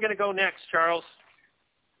where are we going to go next, Charles?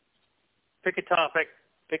 Pick a topic.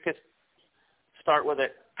 Start with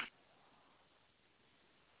it.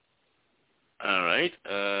 All right.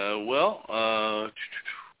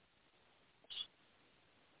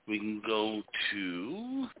 We can go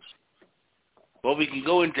to. Well, we can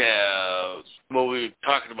go into. We were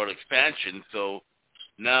talking about expansion. So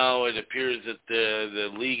now it appears that the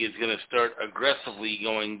league is going to start aggressively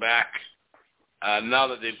going back. Now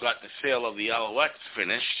that they've got the sale of the Alouettes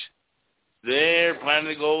finished, they're planning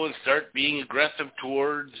to go and start being aggressive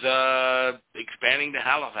towards expanding to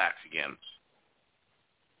Halifax again.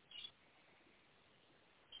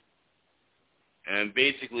 And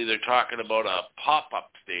basically they're talking about a pop-up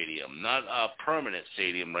stadium, not a permanent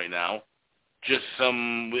stadium right now. Just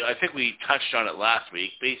I think we touched on it last week,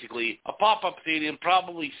 basically a pop-up stadium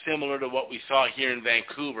probably similar to what we saw here in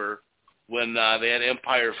Vancouver when they had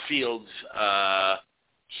Empire Fields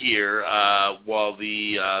here while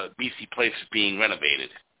the BC Place is being renovated.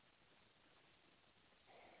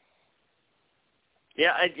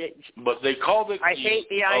 Yeah, but they called it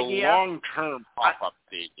a long-term pop-up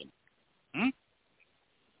stadium.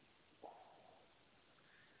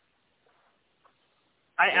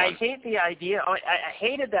 I hate the idea. I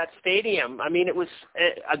hated that stadium. I mean, it was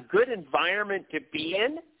a good environment to be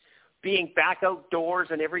in, being back outdoors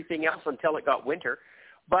and everything else until it got winter.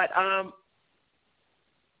 But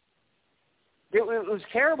it was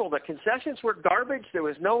terrible. The concessions were garbage. There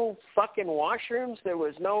was no fucking washrooms.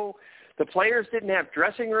 The players didn't have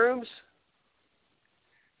dressing rooms.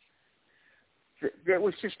 It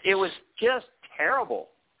was just terrible.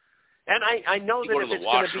 And I know that if it's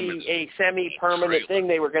going to be a semi-permanent thing,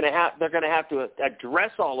 they're going to have to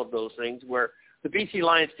address all of those things where the BC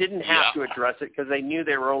Lions didn't have to address it because they knew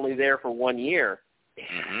they were only there for 1 year.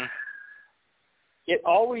 Mm-hmm. It's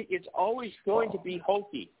always going to be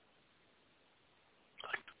hokey.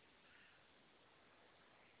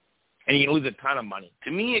 And you lose a ton of money.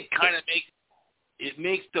 To me, it kind of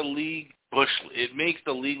makes the league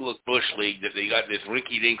look bush league that they got this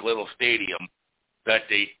rinky-dink little stadium that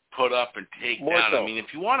they put up and take down. So. I mean,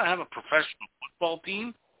 if you want to have a professional football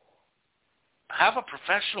team, have a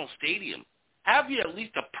professional stadium. Have you at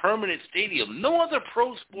least a permanent stadium. No other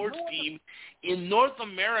pro sports team in North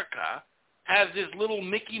America has this little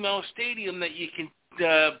Mickey Mouse stadium that you can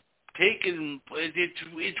take and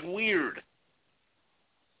it's weird.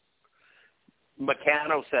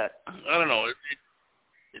 Meccano set. I don't know.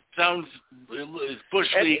 It sounds it's bush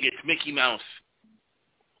league. It's Mickey Mouse.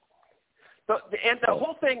 And the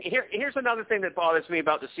whole thing, here's another thing that bothers me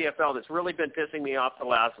about the CFL that's really been pissing me off the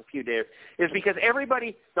last few days, is because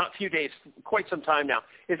everybody, not few days, quite some time now,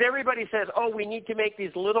 is everybody says, we need to make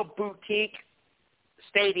these little boutique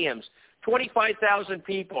stadiums, 25,000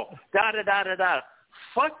 people, da-da-da-da-da.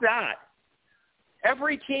 Fuck that.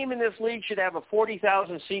 Every team in this league should have a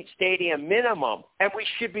 40,000-seat stadium minimum, and we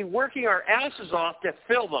should be working our asses off to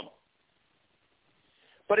fill them.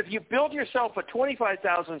 But if you build yourself a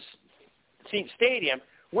 25,000-seat stadium,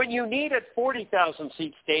 when you need a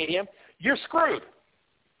 40,000-seat stadium, you're screwed.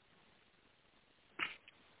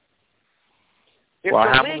 If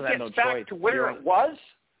the league gets back to where it was,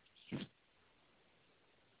 if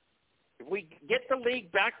we get the league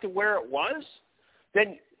back to where it was,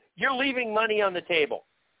 then you're leaving money on the table.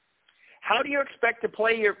 How do you expect to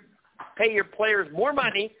pay your players more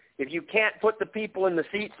money if you can't put the people in the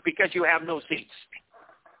seats because you have no seats?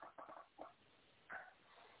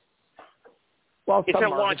 Well, it's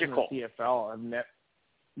some illogical. Markets in the CFL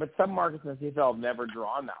but some markets in the CFL have never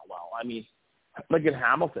drawn that well. I mean, look at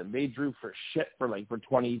Hamilton. They drew for shit for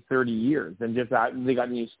 20, 30 years, and they got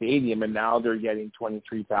a new stadium, and now they're getting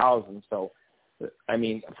 23,000. So, I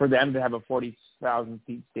mean, for them to have a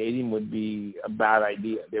 40,000-seat stadium would be a bad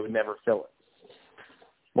idea. They would never fill it.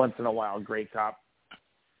 Once in a while, Grey Cup.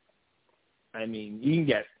 I mean, you can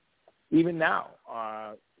get, even now,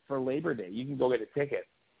 for Labor Day, you can go get a ticket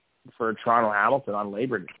for Toronto Hamilton on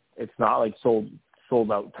Labor Day. It's not like sold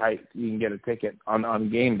out tight. You can get a ticket on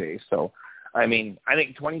game day. So, I mean, I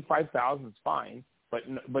think 25,000 is fine, but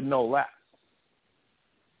no less.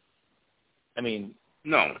 I mean,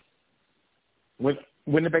 no.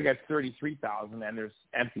 Winnipeg has 33,000, and there's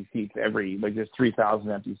empty seats there's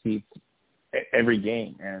 3,000 empty seats every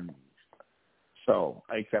game, and so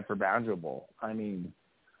except for Banjo Bowl. I mean,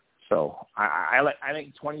 so I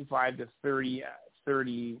think 25 to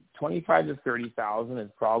 30,000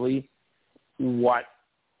 is probably what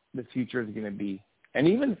the future is going to be, and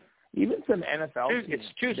even some NFL teams, it's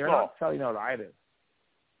too they're small. not selling out either.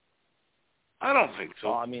 I don't think so.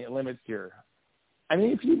 Well, I mean, it limits your. I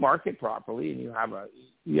mean, if you market properly and you have a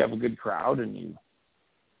good crowd and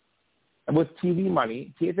with TV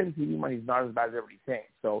money, TSN TV money is not as bad as everybody thinks.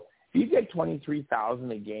 So if you get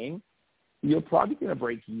 23,000 a game, you're probably going to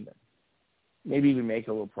break even, maybe even make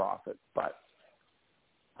a little profit. But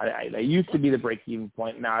I used to be the break-even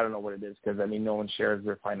point. Now I don't know what it is because, I mean, no one shares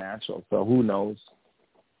their financials. So who knows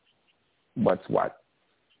what's what.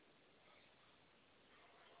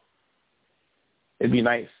 It'd be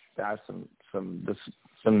nice to have some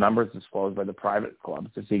numbers disclosed by the private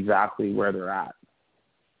clubs to see exactly where they're at.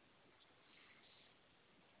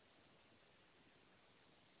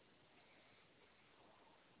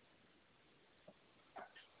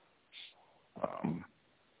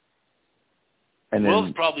 And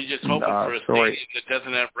Will's probably just hoping for a stadium that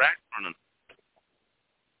doesn't have racks on them.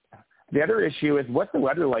 The other issue is what's the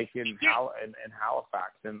weather like in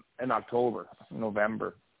Halifax in October,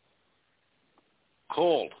 November?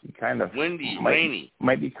 Cold, kind of windy, rainy.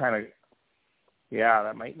 Might be kind of,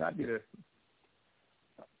 that might not be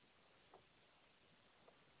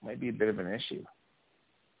might be a bit of an issue.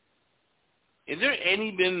 Is there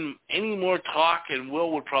been any more talk, and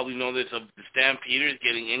Will would probably know this, of the Stampeders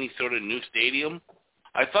getting any sort of new stadium?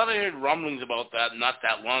 I thought I heard rumblings about that not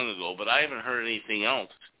that long ago, but I haven't heard anything else.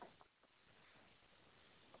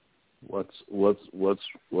 What's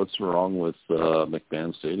wrong with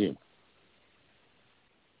McMahon Stadium?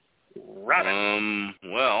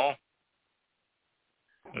 Rabbits.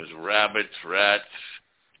 There's rabbits, rats.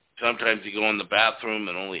 Sometimes you go in the bathroom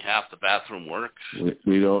and only half the bathroom works.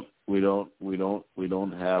 We don't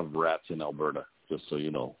have rats in Alberta, just so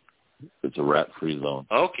you know. It's a rat-free zone.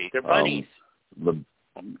 Okay, they're bunnies. The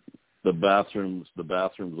bathrooms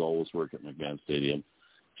always work at McMahon Stadium,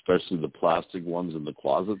 especially the plastic ones in the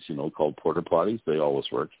closets, called porta potties. They always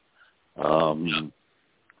work. I mean,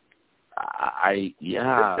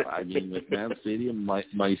 McMahon Stadium.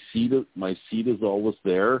 My seat is always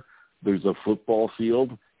there. There's a football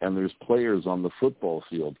field and there's players on the football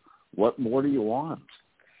field. What more do you want?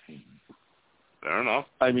 Fair enough.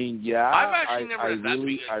 I mean, I've actually never had that.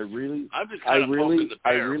 I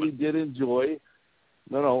really did enjoy.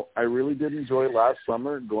 I really did enjoy last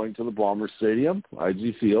summer going to the Bomber Stadium,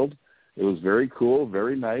 IG Field. It was very cool,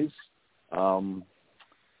 very nice. But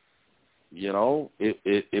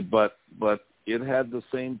it had the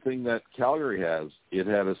same thing that Calgary has. It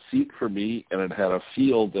had a seat for me, and it had a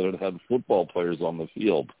field that it had football players on the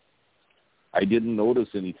field. I didn't notice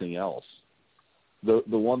anything else. The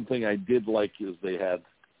one thing I did like is they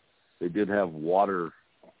did have water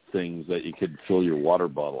things that you could fill your water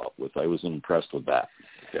bottle up with. I was impressed with that.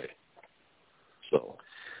 Okay. So.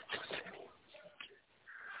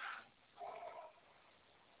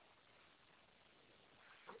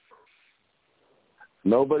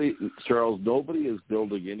 Charles, nobody is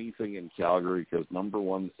building anything in Calgary because, number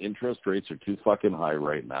one, interest rates are too fucking high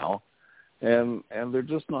right now, and they're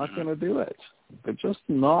just not going to do it. They're just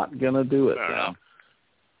not going to do it.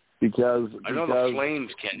 Because I know the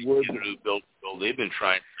Flames can't get a new build. They've been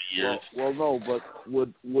trying for years. Well, no, but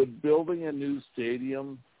would building a new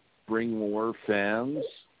stadium bring more fans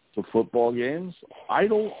to football games? I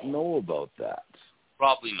don't know about that.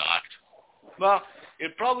 Probably not. Well,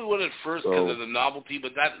 it probably would at first because of the novelty,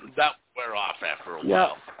 but that wear off after a while.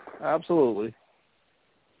 Yeah, absolutely.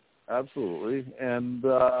 And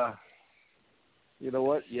you know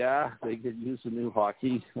what? Yeah, they could use a new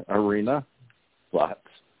hockey arena, but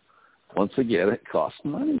once again, it costs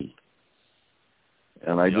money.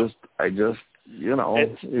 And I just, you know,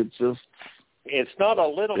 it's not a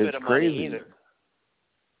little bit of crazy. money either.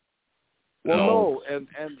 Well, no, and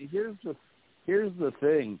here's the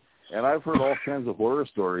thing, and I've heard all kinds of horror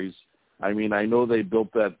stories. I mean, I know they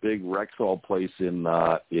built that big Rexall place in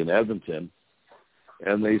Edmonton,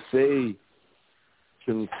 and they say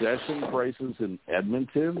concession prices in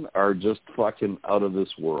Edmonton are just fucking out of this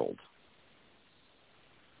world.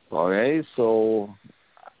 Okay, so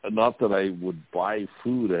not that I would buy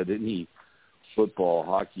food at any football,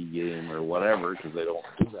 hockey game or whatever, because they don't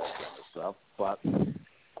do that kind of stuff, but,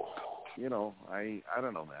 you know, I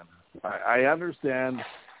don't know, man. I understand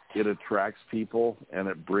it attracts people and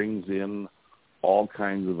it brings in all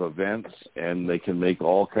kinds of events and they can make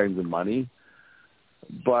all kinds of money,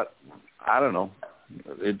 but I don't know.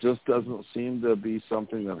 It just doesn't seem to be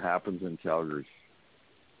something that happens in Calgary.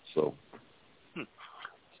 So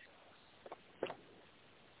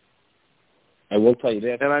I will tell you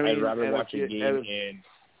this. And I mean, I'd rather watch a game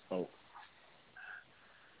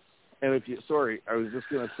And if you, sorry, I was just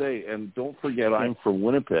going to say, and don't forget, I'm from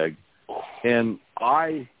Winnipeg, and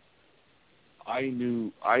I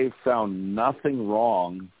found nothing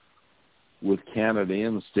wrong with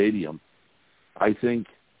Canadian Stadium. I think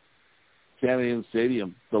Canadian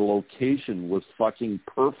Stadium, the location was fucking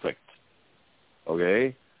perfect.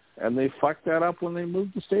 Okay? And they fucked that up when they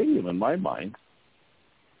moved the stadium, in my mind.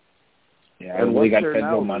 Yeah, and they got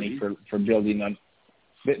federal money for building on.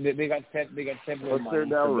 They got federal money for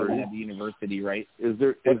building at the university, right? Is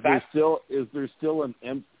there still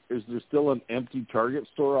an empty Target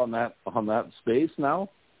store on that space now?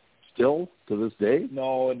 Still to this day?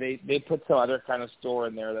 No, they put some other kind of store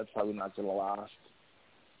in there that's probably not going to last.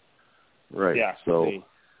 Right. Yeah. So.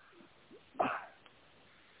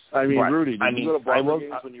 Rudy, did you go to Bomber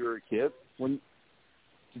games when you were a kid? Did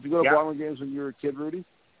you go to Bomber games when you were a kid, Rudy?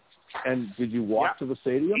 And did you walk to the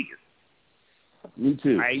stadium? Me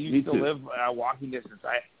too. I used to live walking distance.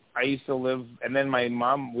 I used to live, and then my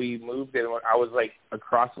mom, we moved, and I was like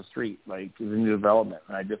across the street, like it was in development,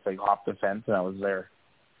 and I just like hopped the fence and I was there.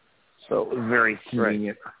 So it was very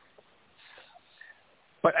convenient. Right.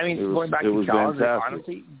 But I mean, going back to Calgary,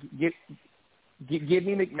 honestly, give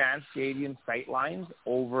me McMahon Stadium sight lines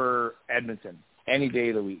over Edmonton any day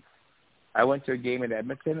of the week. I went to a game in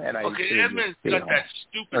Edmonton, and Edmonton's got that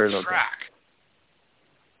stupid track.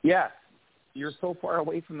 Yeah, you're so far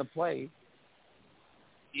away from the play.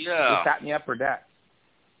 Yeah, it sat me upper deck.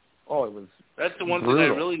 Oh, it was. That's the one thing I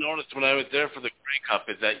really noticed when I was there for the Grey Cup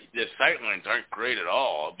is that the sight lines aren't great at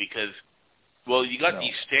all because, well, you got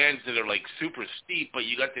these stands that are like super steep, but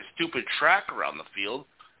you got this stupid track around the field,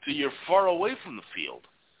 so you're far away from the field.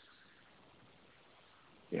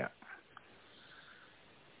 Yeah.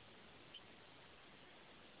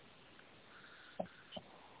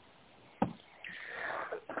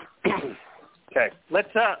 Okay,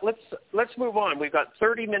 let's move on. We've got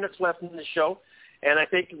 30 minutes left in the show, and I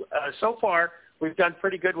think so far we've done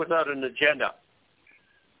pretty good without an agenda.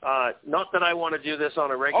 Not that I want to do this on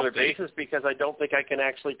a regular basis because I don't think I can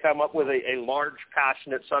actually come up with a large,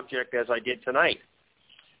 passionate subject as I did tonight,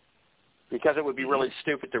 because it would be really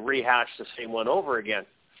stupid to rehash the same one over again.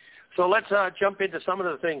 So let's jump into some of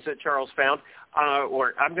the things that Charles found,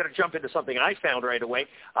 or I'm going to jump into something I found right away.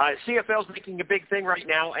 CFL is making a big thing right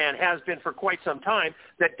now and has been for quite some time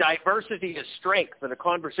that diversity is strength in the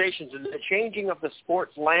conversations and the changing of the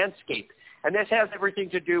sports landscape. And this has everything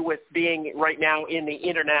to do with being right now in the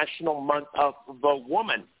International Month of the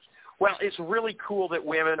Woman. Well, it's really cool that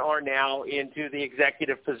women are now into the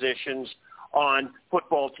executive positions on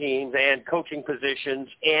football teams and coaching positions,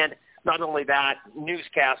 and not only that,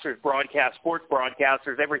 newscasters, sports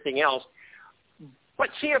broadcasters, everything else. But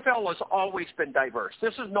CFL has always been diverse.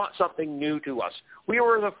 This is not something new to us. We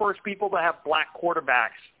were the first people to have black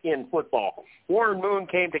quarterbacks in football. Warren Moon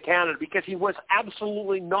came to Canada because he was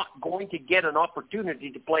absolutely not going to get an opportunity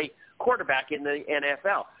to play quarterback in the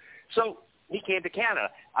NFL. So He came to Canada.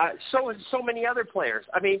 So many other players.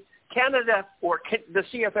 I mean, Canada or the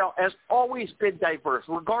CFL has always been diverse,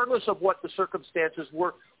 regardless of what the circumstances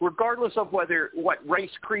were, regardless of what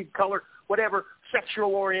race, creed, color, whatever,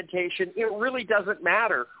 sexual orientation. It really doesn't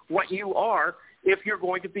matter what you are if you're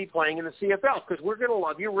going to be playing in the CFL, because we're going to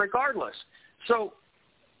love you regardless. So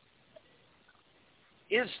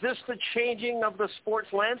is this the changing of the sports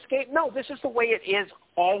landscape? No, this is the way it has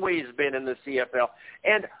always been in the CFL.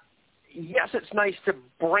 And yes, it's nice to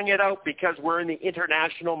bring it out because we're in the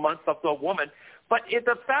International Month of the Woman. But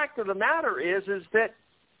the fact of the matter is that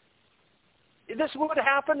this would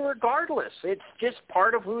happen regardless. It's just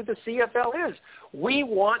part of who the CFL is. We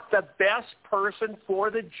want the best person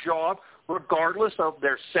for the job, regardless of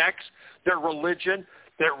their sex, their religion,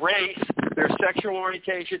 their race, their sexual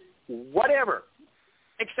orientation, whatever.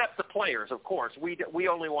 Except the players, of course. We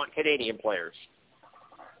only want Canadian players.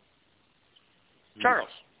 Charles.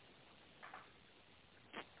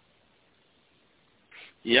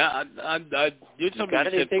 Yeah, I did something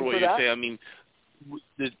you said for what you say. I mean,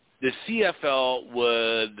 the CFL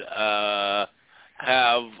would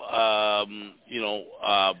have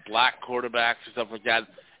black quarterbacks or stuff like that.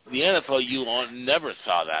 The NFL, you never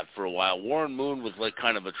saw that for a while. Warren Moon was like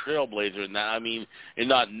kind of a trailblazer in that. I mean, and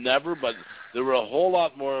not never, but there were a whole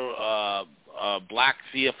lot more black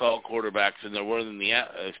CFL quarterbacks than there were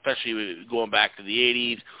especially going back to the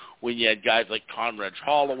 80s when you had guys like Conrad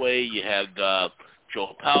Holloway, you had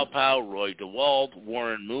Joe Paopao, Roy DeWalt,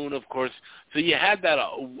 Warren Moon, of course. So you had that a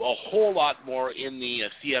whole lot more in the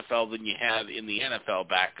CFL than you had in the NFL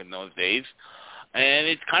back in those days. And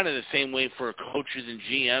it's kind of the same way for coaches and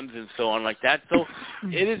GMs and so on like that. So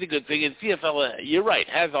it is a good thing. And CFL, you're right,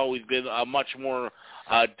 has always been a much more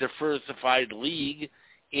diversified league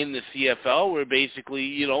in the CFL where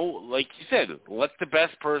basically, like you said, let the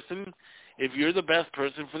best person, if you're the best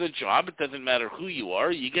person for the job, it doesn't matter who you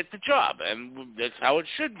are, you get the job. And that's how it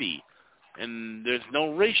should be. And there's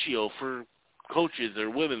no ratio for coaches or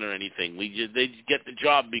women or anything. They get the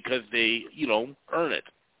job because they, earn it.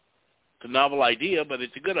 It's a novel idea, but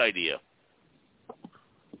it's a good idea.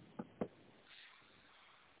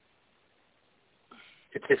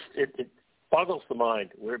 It boggles the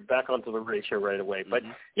mind. We're back onto the ratio right away. But,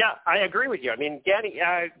 yeah, I agree with you. I mean,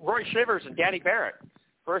 Roy Shivers and Danny Barrett,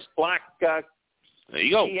 first black there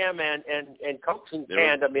you go. GM and coaching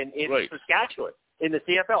tandem in Saskatchewan, in the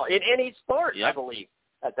CFL, in any sport, I believe,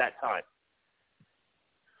 at that time.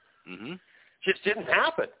 Mm-hmm. Just didn't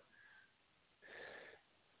happen.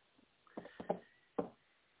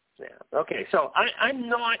 Yeah. Okay, so I'm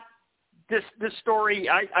not this story.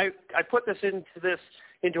 I put this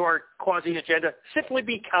into our quasi agenda simply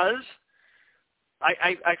because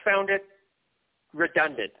I found it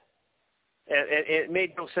redundant. And it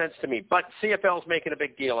made no sense to me. But CFL's making a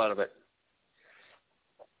big deal out of it.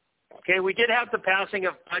 Okay, we did have the passing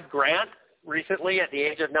of Bud Grant recently at the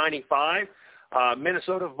age of 95,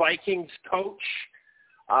 Minnesota Vikings coach,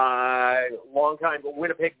 longtime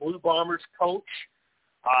Winnipeg Blue Bombers coach.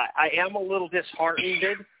 I am a little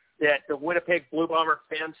disheartened that the Winnipeg Blue Bomber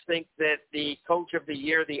fans think that the Coach of the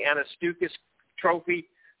Year, the Anastukas Trophy,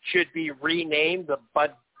 should be renamed the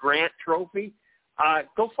Bud Grant Trophy.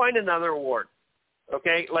 Go find another award,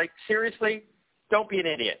 okay? Like, seriously, don't be an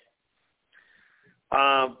idiot.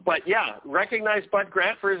 But, yeah, recognize Bud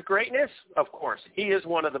Grant for his greatness? Of course. He is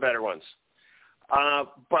one of the better ones.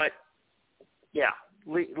 But, yeah,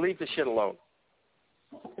 leave the shit alone.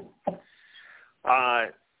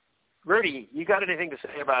 Rudy, you got anything to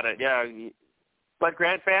say about it? Yeah, Bud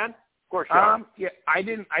Grant fan? Of course. Yeah, I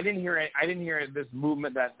didn't hear it. I didn't hear this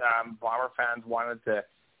movement that Bomber fans wanted to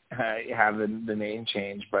have the name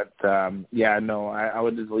change. But I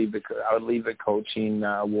would just leave the coaching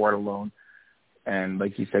award alone. And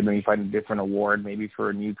like you said, maybe find a different award, maybe for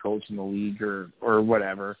a new coach in the league or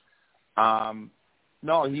whatever.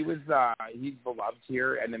 No, he's beloved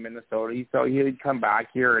here and in Minnesota. He'd come back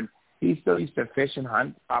here, and he still used to fish and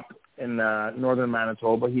hunt up in northern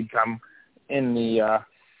Manitoba. He'd come in the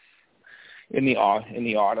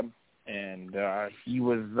autumn, and he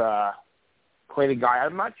was quite a guy.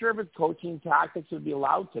 I'm not sure if his coaching tactics would be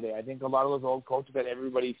allowed today. I think a lot of those old coaches that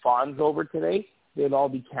everybody fawns over today, they'd all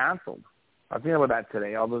be canceled. I was thinking about that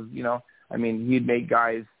today. All those, he'd make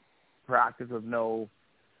guys practice with no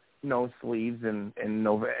sleeves in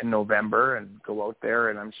November and go out there,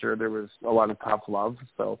 and I'm sure there was a lot of tough love.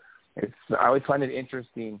 So I always find it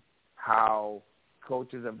interesting how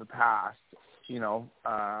coaches of the past,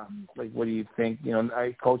 like, what do you think?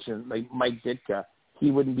 I coach like Mike Ditka,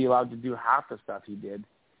 he wouldn't be allowed to do half the stuff he did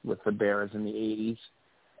with the Bears in the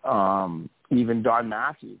 80s. Even Don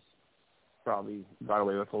Matthews, probably got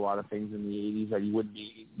away with a lot of things in the 80s that he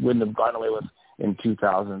wouldn't have gotten away with in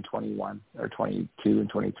 2021 or 22 and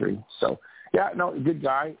 23. So, yeah, no, good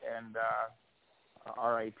guy, and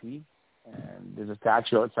R.I.P. And there's a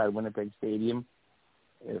statue outside Winnipeg Stadium.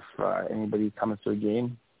 If anybody comes to a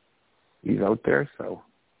game, he's out there. So,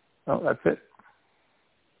 no, that's it.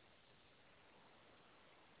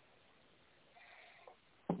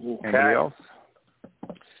 Okay. Anybody else?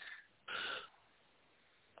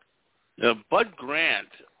 Bud Grant,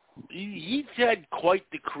 he's had quite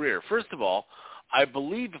the career. First of all, I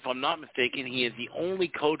believe, if I'm not mistaken, he is the only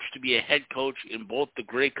coach to be a head coach in both the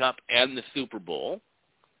Grey Cup and the Super Bowl.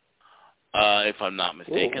 If I'm not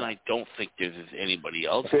mistaken, I don't think there's anybody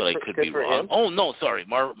else, but I could be wrong. Oh, no, sorry,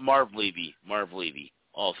 Marv Levy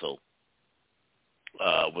also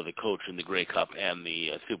was a coach in the Grey Cup and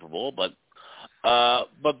the Super Bowl. But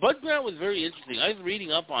Bud Grant was very interesting. I was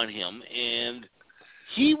reading up on him, and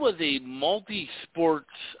he was a multi-sports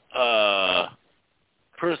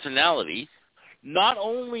personality. Not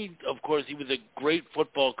only, of course, he was a great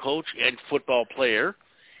football coach and football player,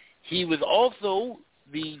 he was also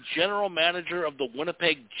the general manager of the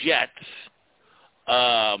Winnipeg Jets,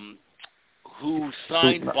 who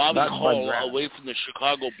signed Bobby Hull away from the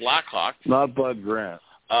Chicago Blackhawks. Not Bud Grant.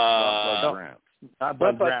 Not Bud Grant. Not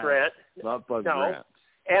Bud Grant. Not Bud Grant.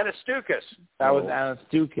 Anastukis. That was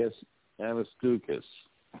Anastukis. Anastukis.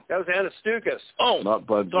 That was Anastukis. Oh, not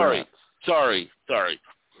Bud Grant. Sorry.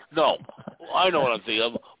 No, I know what I'm saying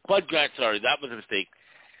of. Bud Grant, sorry, that was a mistake.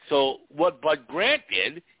 So what Bud Grant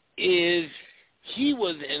did is he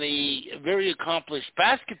was a very accomplished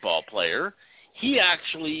basketball player. He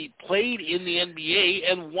actually played in the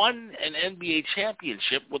NBA and won an NBA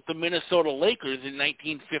championship with the Minnesota Lakers in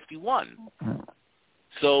 1951.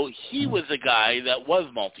 So he was a guy that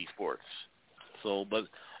was multi-sports. So, but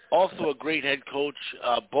also a great head coach,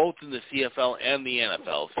 both in the CFL and the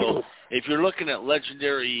NFL. So if you're looking at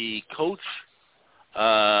legendary coach,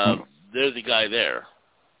 there's a guy there.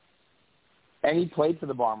 And he played for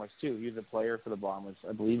the Bombers, too. He was a player for the Bombers,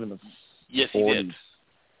 I believe, in the 40s. Yes, he did.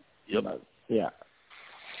 Yep. Yeah.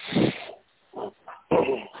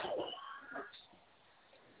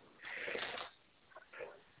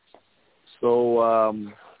 So,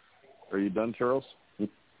 are you done, Charles?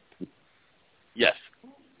 Yes.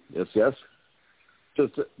 Yes.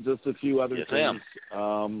 Just a few other things. I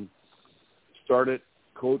am. Started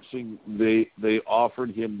coaching. They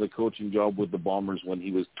offered him the coaching job with the Bombers when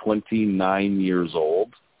he was 29 years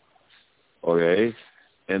old. Okay,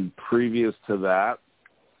 and previous to that,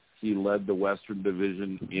 he led the Western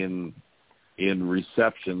Division in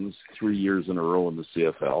receptions 3 years in a row in the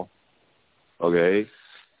CFL. Okay,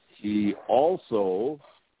 he also.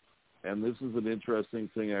 And this is an interesting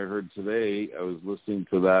thing I heard today. I was listening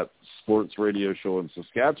to that sports radio show in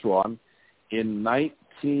Saskatchewan. In I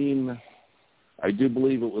do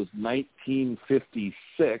believe it was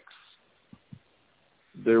 1956,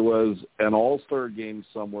 there was an all-star game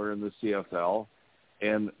somewhere in the CFL,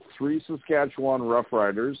 and 3 Saskatchewan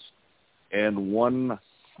Roughriders and 1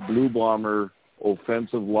 Blue Bomber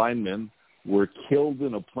offensive lineman were killed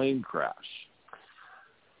in a plane crash.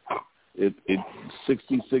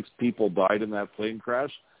 66 people died in that plane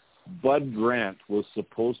crash. Bud Grant was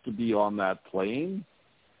supposed to be on that plane,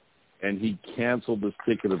 and he canceled his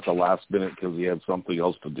ticket at the last minute because he had something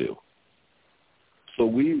else to do. So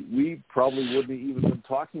we probably wouldn't have even been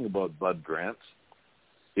talking about Bud Grant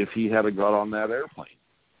if he had got on that airplane,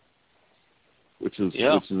 which is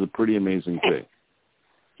a pretty amazing thing.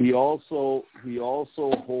 He also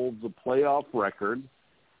holds a playoff record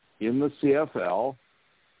in the CFL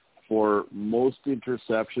for most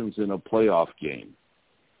interceptions in a playoff game.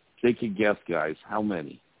 Take a guess, guys. How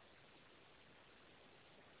many?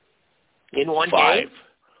 In one 5. game?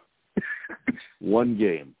 One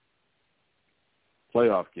game.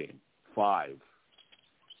 Playoff game. 5.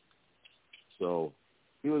 So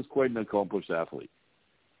he was quite an accomplished athlete,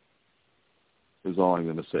 is all I'm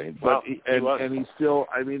going to say. But well, and he still,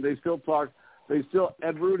 they still talk.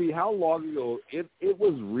 And Rudy, how long ago? It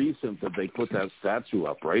was recent that they put that statue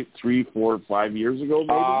up, right? 3, 4, 5 years ago,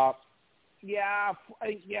 maybe. Yeah,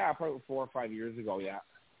 probably 4 or 5 years ago. Yeah.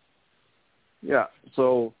 Yeah.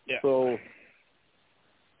 So,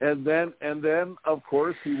 and then of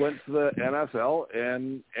course he went to the NFL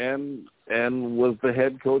and was the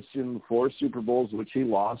head coach in 4 Super Bowls, which he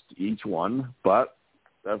lost each one, but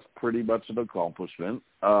that's pretty much an accomplishment.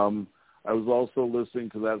 I was also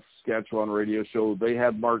listening to that Saskatchewan radio show. They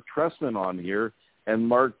had Mark Trestman on here, and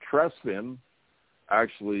Mark Trestman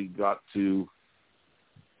actually got to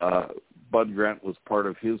Bud Grant was part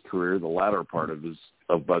of his career, the latter part of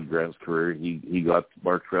Bud Grant's career. He got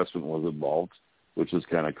Mark Trestman was involved, which is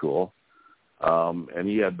kind of cool. And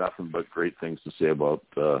he had nothing but great things to say about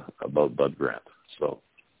Bud Grant. So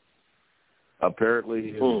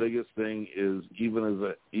apparently his biggest thing is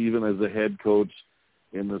even as a head coach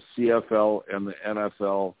in the CFL and the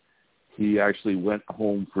NFL, he actually went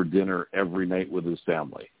home for dinner every night with his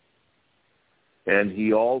family. And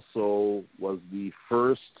he also was the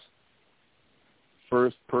first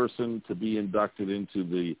person to be inducted into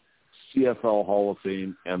the CFL Hall of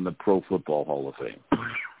Fame and the Pro Football Hall of Fame.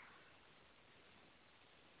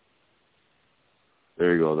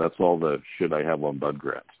 There you go. That's all the shit I have on Bud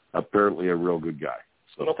Grant. Apparently a real good guy.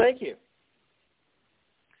 So. Well, thank you.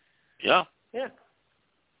 Yeah. Yeah.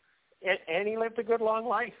 And he lived a good long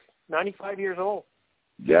life, 95 years old.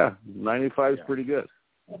 Yeah, 95 is pretty good.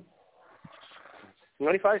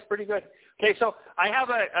 95 is pretty good. Okay, so I have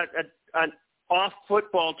an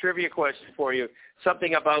off-football trivia question for you,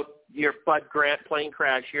 something about your Bud Grant plane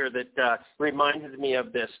crash here that reminded me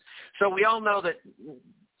of this. So we all know that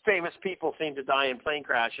famous people seem to die in plane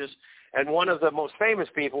crashes, and one of the most famous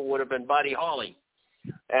people would have been Buddy Holly.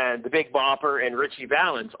 And the Big Bopper and Richie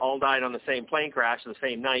Valens all died on the same plane crash the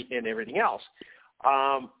same night and everything else.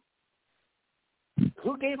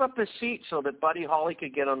 Who gave up his seat so that Buddy Holly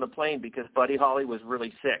could get on the plane because Buddy Holly was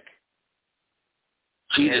really sick?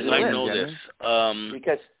 Jesus, I know this.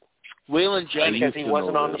 Because Waylon Jennings. Because he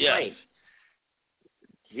wasn't on the plane.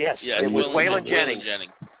 Yes, it was Waylon Jennings.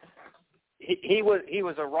 He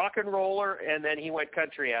was a rock and roller, and then he went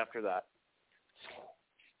country after that.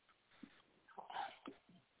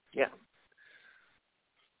 Yeah.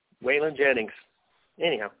 Waylon Jennings.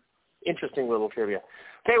 Anyhow, interesting little trivia.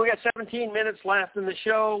 Okay, we got 17 minutes left in the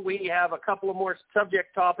show. We have a couple of more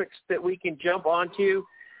subject topics that we can jump onto.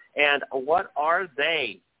 And what are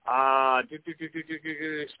they?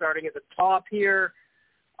 Starting at the top here,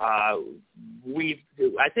 I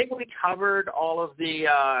think we covered all of the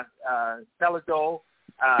Pelago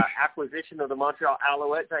acquisition of the Montreal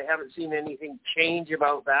Alouettes. I haven't seen anything change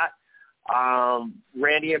about that.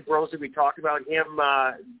 Randy Ambrosi, we talked about him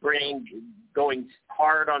going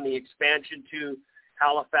hard on the expansion to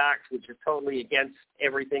Halifax, which is totally against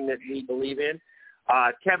everything that we believe in.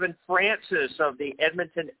 Kevin Francis of the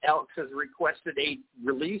Edmonton Elks has requested a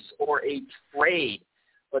release or a trade,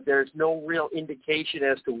 but there's no real indication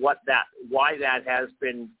as to why that has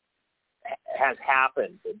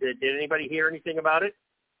happened. Did anybody hear anything about it?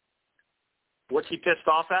 What's he pissed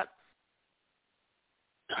off at?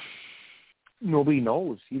 Nobody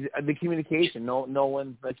knows. The communication. No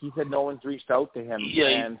one. Like he said, no one's reached out to him.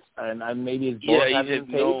 Yeah, and maybe his boss hasn't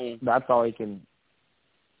paid. No. That's all he can.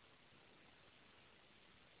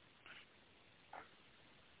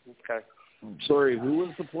 Okay. Sorry, who was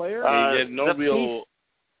the player? He had no real.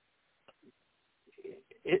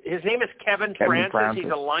 His name is Kevin Francis. He's a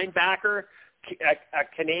linebacker, a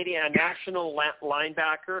Canadian, a national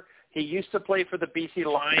linebacker. He used to play for the BC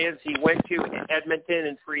Lions. He went to Edmonton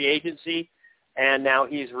in free agency, and now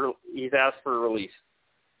he's asked for a release.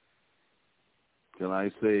 Can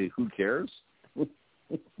I say who cares?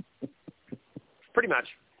 Pretty much.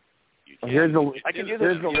 I can do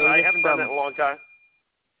this. I haven't done that in a long time.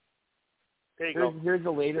 There you go. Here's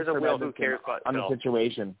the latest on the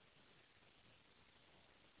situation.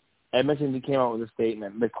 Edmonton came out with a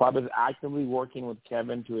statement. The club is actively working with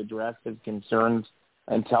Kevin to address his concerns.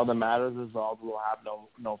 Until the matter is resolved, we'll have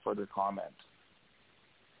no further comment.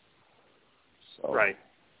 So. Right.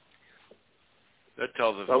 That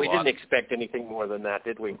tells us well, we didn't expect anything more than that,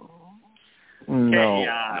 did we? No.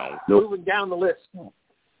 Okay, moving down the list.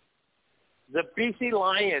 The BC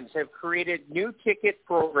Lions have created new ticket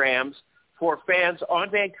programs for fans on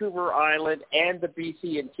Vancouver Island and the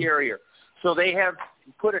BC interior. So they have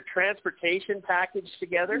put a transportation package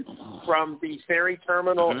together from the ferry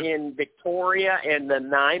terminal in Victoria and the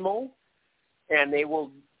Nanaimo, and they will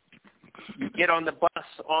get on the bus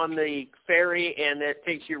on the ferry, and it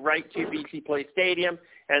takes you right to BC Place Stadium.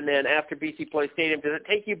 And then after BC Place Stadium, does it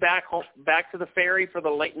take you back to the ferry for the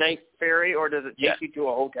late night ferry, or does it take you to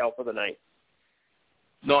a hotel for the night?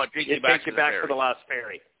 No, it takes you back to the last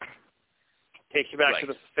ferry. Takes you back to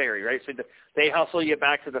the ferry, right? So they hustle you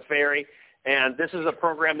back to the ferry. And this is a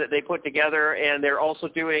program that they put together, and they're also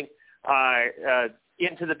doing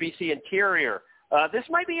into the BC interior. This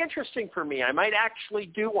might be interesting for me. I might actually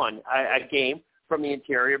do a game from the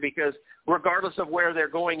interior, because regardless of where they're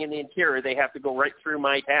going in the interior, they have to go right through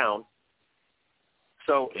my town.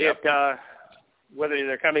 So whether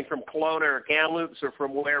they're coming from Kelowna or Kamloops or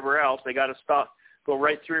from wherever else, they got to go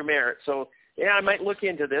right through Merritt. So, yeah, I might look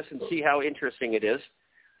into this and see how interesting it is.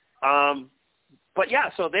 But yeah,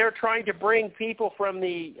 so they're trying to bring people from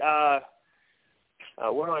the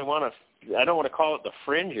what do I want to? I don't want to call it the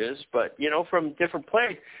fringes, but from different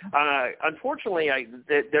places. Unfortunately,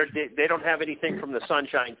 they don't have anything from the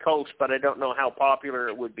Sunshine Coast, but I don't know how popular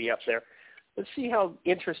it would be up there. Let's see how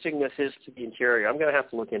interesting this is to the interior. I'm going to have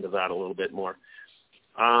to look into that a little bit more.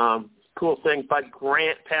 Cool thing, Bud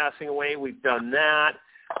Grant passing away. We've done that.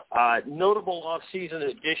 Notable off-season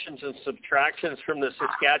additions and subtractions from the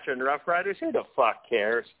Saskatchewan Roughriders. Who the fuck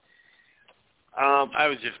cares? I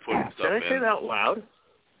was just putting stuff in. Did I say that out loud?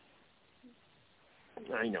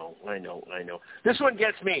 I know. This one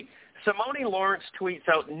gets me. Simone Lawrence tweets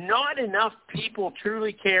out, not enough people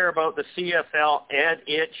truly care about the CFL, and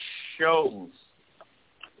it shows.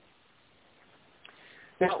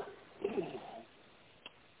 Now,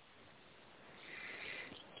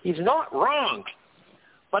 he's not wrong,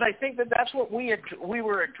 but I think that's what we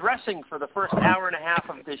were addressing for the first hour and a half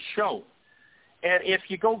of this show. And if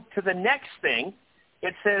you go to the next thing,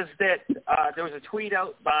 it says that there was a tweet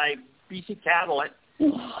out by BC Catalyst.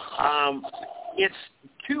 It's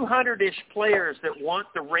 200-ish players that want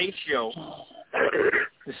the ratio.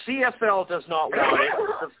 The CFL does not want it.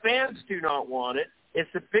 The fans do not want it. It's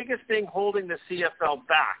the biggest thing holding the CFL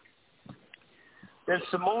back. Then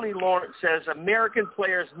Simone Lawrence says, American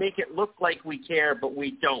players make it look like we care, but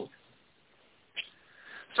we don't.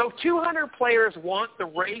 So 200 players want the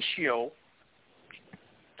ratio.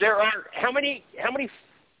 There are, how many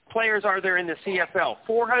players are there in the CFL?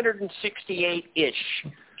 468-ish.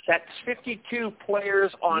 That's 52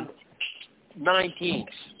 players on 9 teams.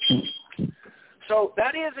 So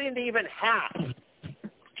that isn't even half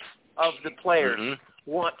of the players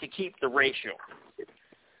want to keep the ratio.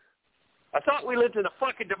 I thought we lived in a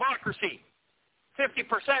fucking democracy.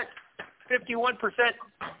 50%, 51%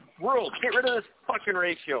 rule. Get rid of this fucking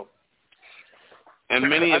ratio. And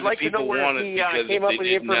many of I'd like the people to know where want it he because came up with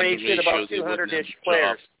the information about 200-ish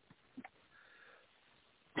players.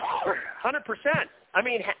 100%. I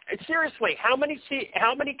mean, seriously, how many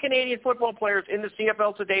Canadian football players in the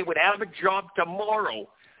CFL today would have a job tomorrow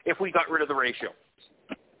if we got rid of the ratio?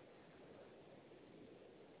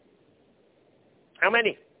 How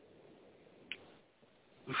many?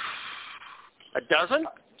 A dozen?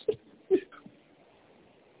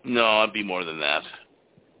 No, it'd be more than that.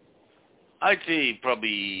 I'd say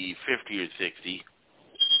probably 50 or 60.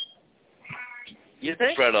 You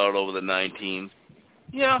think? Spread out over the 9 teams.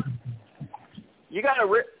 Yeah. You got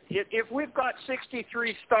to. If we've got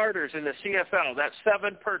 63 starters in the CFL, that's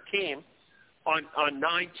 7 per team on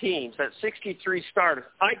 9 teams. That's 63 starters.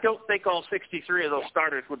 I don't think all 63 of those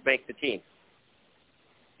starters would make the team.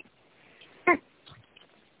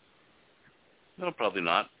 No, probably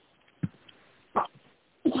not.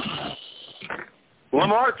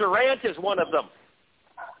 Lamar Durant is one of them.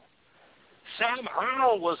 Sam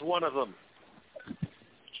Howell was one of them.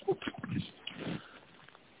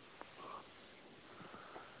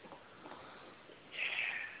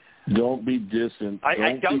 Don't be dissing.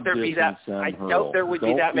 I doubt there would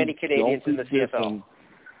be that many Canadians in the CFL.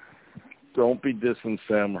 Don't be dissing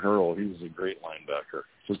Sam Hurl. He was a great linebacker.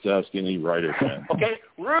 Just ask any Rider fan. Okay,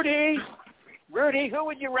 Rudy, who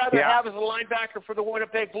would you rather have as a linebacker for the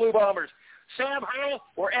Winnipeg Blue Bombers? Sam Hurl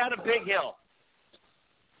or Adam Bighill?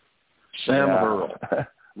 Sam Hurl.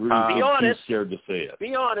 Rudy's be honest. Too scared to say it.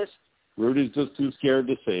 Be honest. Rudy's just too scared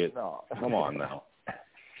to say it. No. Come on now.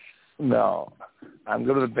 No. I'm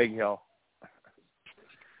good with the Big Hill.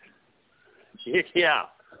 Yeah.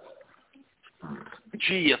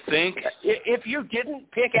 Gee, you think? If you didn't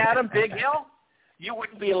pick Adam Bighill, you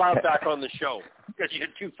wouldn't be allowed back on the show because you're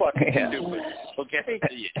too fucking stupid. Okay?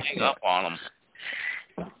 You hang up on him.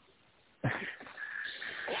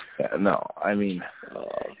 No, I mean,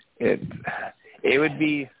 it would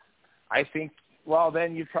be, I think. Well,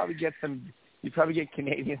 then you'd probably get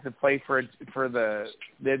Canadians to play for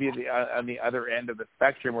maybe on the other end of the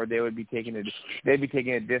spectrum where they'd be taking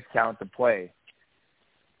a discount to play.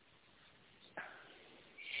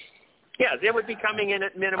 Yeah, they would be coming in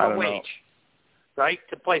at minimum wage, right,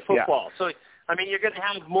 to play football. Yeah. So I mean, you're going to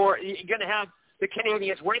have more. You're going to have the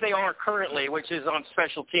Canadians where they are currently, which is on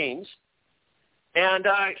special teams, and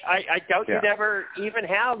I doubt you'd ever even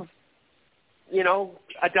have,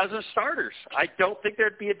 a dozen starters. I don't think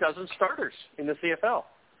there'd be a dozen starters in the CFL.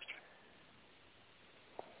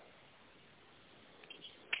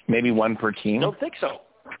 Maybe one per team? Don't think so.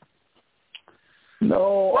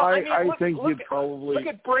 No, well, I think you'd probably... Look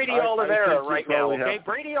at Brady Oliveira right now, okay? Have...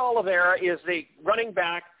 Brady Oliveira is the running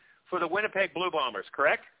back for the Winnipeg Blue Bombers,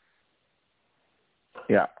 correct?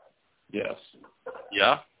 Yeah. Yes.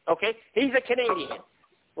 Yeah. Okay, he's a Canadian.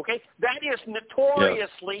 Okay? That is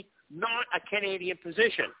notoriously not a Canadian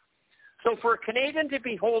position. So for a Canadian to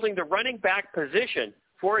be holding the running back position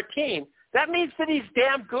for a team, that means that he's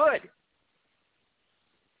damn good. Do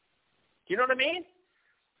you know what I mean?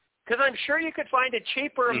 Because I'm sure you could find a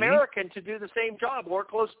cheaper American to do the same job or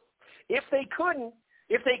close. If they could,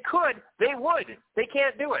 they would. They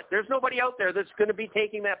can't do it. There's nobody out there that's going to be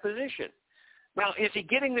taking that position. Now, is he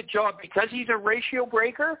getting the job because he's a ratio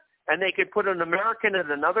breaker and they could put an American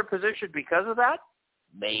in another position because of that?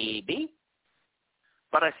 Maybe.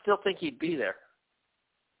 But I still think he'd be there.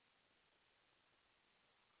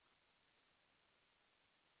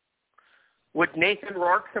 Would Nathan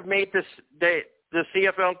Rourke have made the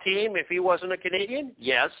CFL team if he wasn't a Canadian?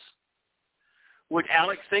 Yes. Would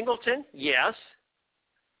Alex Singleton? Yes.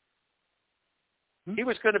 He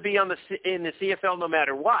was going to be in the CFL no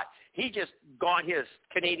matter what. He just got his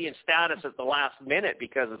Canadian status at the last minute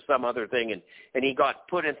because of some other thing, and he got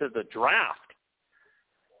put into the draft.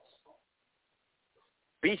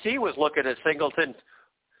 BC was looking at Singleton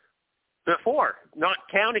before, not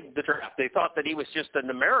counting the draft. They thought that he was just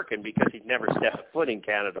an American because he'd never stepped foot in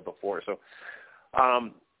Canada before. So,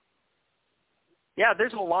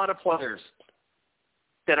 there's a lot of players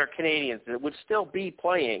that are Canadians that would still be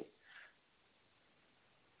playing.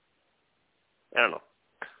 I don't know.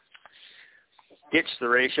 Ditch the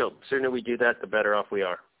ratio. The sooner we do that, the better off we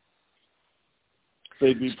are.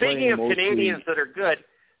 Speaking of Canadians that are good,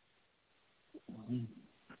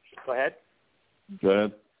 go ahead. Go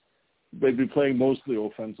ahead. They'd be playing mostly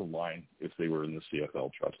offensive line if they were in the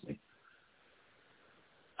CFL, trust me.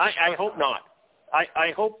 I hope not.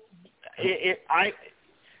 I hope if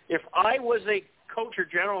I was a coach or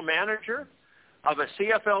general manager of a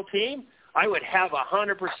CFL team, I would have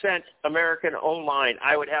 100% American O-line.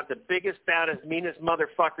 I would have the biggest, baddest, meanest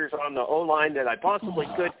motherfuckers on the O-line that I possibly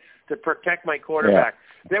could to protect my quarterback.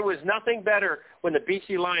 Yeah. There was nothing better when the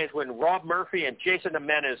BC Lions, when Rob Murphy and Jason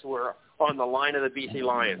Jimenez were on the line of the BC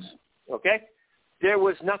Lions. Okay? There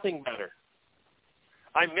was nothing better.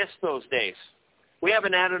 I miss those days. We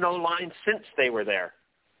haven't had an O-line since they were there.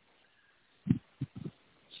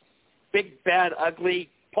 Big, bad, ugly.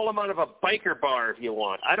 Pull them out of a biker bar if you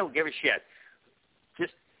want. I don't give a shit.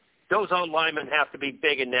 Just those O-linemen have to be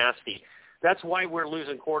big and nasty. That's why we're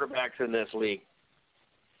losing quarterbacks in this league.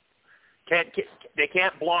 They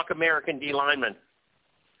can't block American D linemen.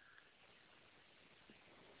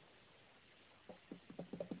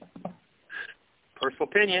 Personal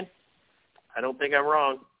opinion. I don't think I'm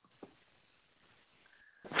wrong.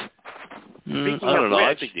 I don't know.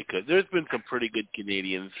 I think they could. There's been some pretty good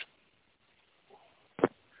Canadians.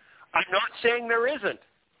 I'm not saying there isn't.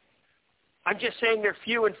 I'm just saying they're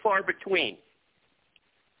few and far between.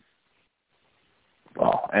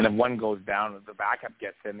 Well, and if one goes down, if the backup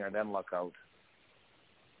gets in there, then look out.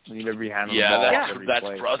 You need to be handling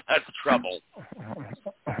the ball. That's trouble.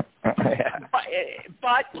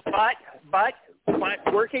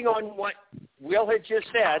 But working on what Will had just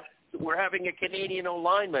said, we're having a Canadian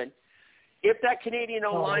O-lineman. If that Canadian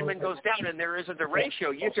O-lineman goes down and there isn't a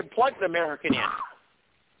ratio, you can plug the American in.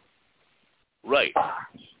 Right.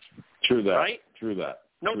 True that. Right? True that.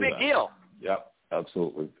 No big deal. Yep,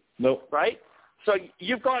 absolutely. Nope. Right? So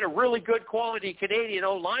you've got a really good quality Canadian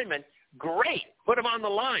O-lineman. Great. Put him on the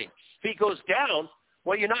line. If he goes down,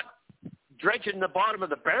 well, you're not dredging the bottom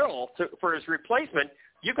of the barrel for his replacement.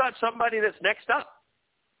 You got somebody that's next up.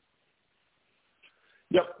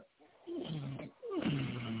 Yep.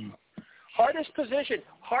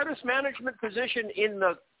 Hardest management position in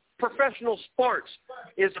the professional sports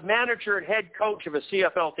is manager and head coach of a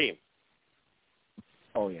CFL team.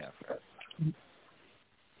 Oh, yeah.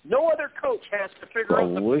 No other coach has to figure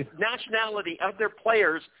out the nationality of their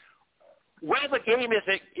players where the game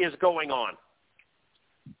is going on.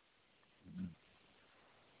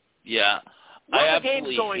 Yeah. Where the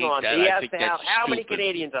game's going on, he has to have how many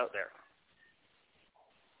Canadians out there?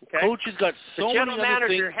 Okay? Coaches got so many other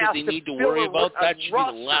things that they need to worry about. That should be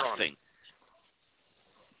the last thing.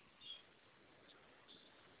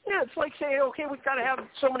 Yeah, it's like saying, okay, we've got to have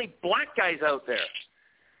so many black guys out there.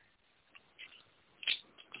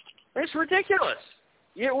 It's ridiculous.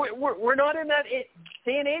 We're not in that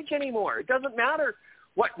day and age anymore. It doesn't matter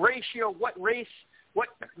what ratio, what race, what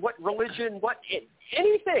religion,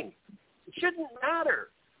 anything. It shouldn't matter.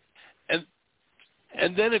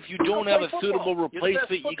 And then if you don't have a suitable replacement,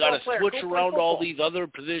 you got to switch around all these other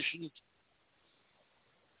positions.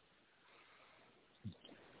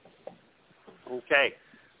 Okay.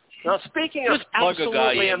 Now, speaking of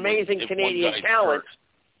absolutely amazing Canadian talent,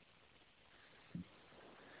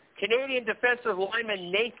 Canadian defensive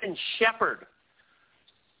lineman Nathan Shepard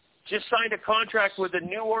just signed a contract with the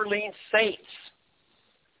New Orleans Saints.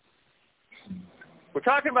 We're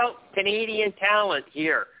talking about Canadian talent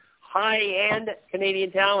here. High-end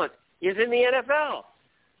Canadian talent is in the NFL.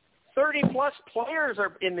 30-plus players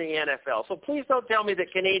are in the NFL. So please don't tell me that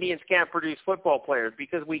Canadians can't produce football players,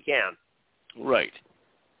 because we can. Right.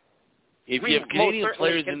 If you have Canadian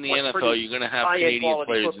players in the NFL, you're going to have Canadian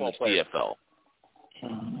players in the CFL.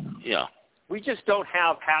 Yeah. We just don't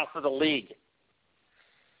have half of the league.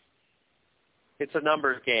 It's a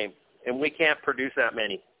numbers game, and we can't produce that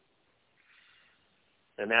many.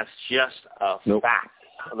 And that's just a fact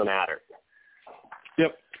of the matter.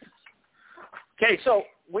 Yep. Okay, so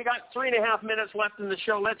we got 3.5 minutes left in the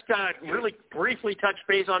show. Let's really briefly touch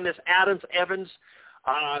base on this Adams-Evans,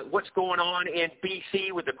 what's going on in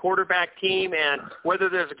BC with the quarterback team, and whether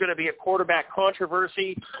there's going to be a quarterback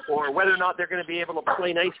controversy, or whether or not they're going to be able to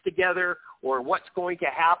play nice together, or what's going to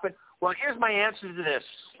happen. Well, here's my answer to this.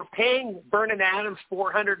 We're paying Vernon Adams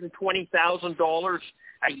 $420,000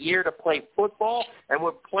 a year to play football, and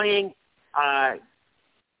we're playing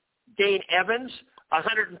Dane Evans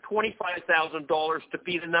 $125,000 to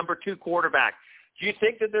be the number 2 quarterback. Do you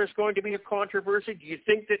think that there's going to be a controversy? Do you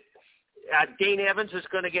think that Dane Evans is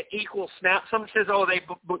going to get equal snaps? Someone says,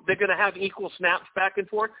 they're going to have equal snaps back and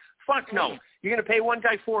forth. Fuck no. You're going to pay one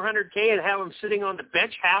guy $400K and have him sitting on the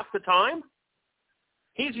bench half the time?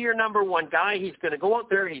 He's your number 1 guy. He's going to go out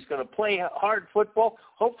there. He's going to play hard football.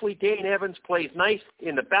 Hopefully Dane Evans plays nice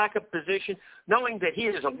in the backup position, knowing that he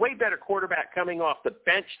is a way better quarterback coming off the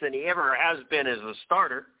bench than he ever has been as a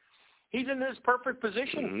starter. He's in his perfect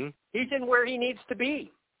position. Mm-hmm. He's in where he needs to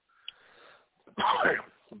be.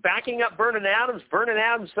 Backing up Vernon Adams. Vernon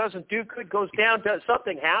Adams doesn't do good, goes down,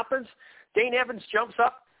 something happens. Dane Evans jumps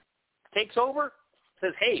up, takes over,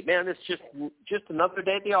 says, hey, man, it's just another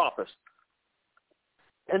day at the office.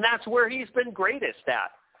 And that's where he's been greatest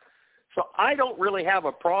at. So I don't really have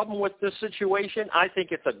a problem with this situation. I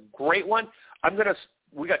think it's a great one.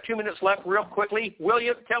 We got 2 minutes left real quickly.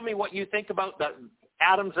 William, tell me what you think about the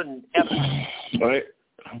Adams and Evans.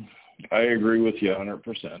 I agree with you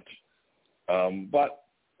 100%. But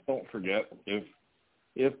don't forget,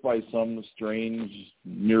 if by some strange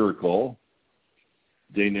miracle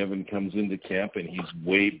Dane Evans comes into camp and he's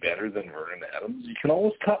way better than Vernon Adams, you can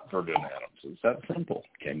always cut Vernon Adams. It's that simple.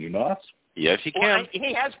 Can you not? Yes, you can. Well,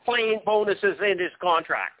 he has playing bonuses in his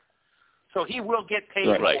contract, so he will get paid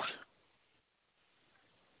more. Right.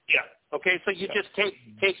 Yeah. Okay, so you just take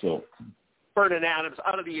Vernon Adams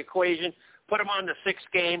out of the equation, put him on the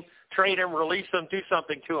 6th game, trade him, release him, do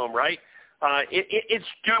something to him, right? It's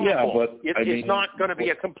doable. Yeah, but it's not going to be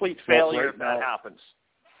a complete failure if that happens.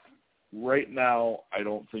 Right now, I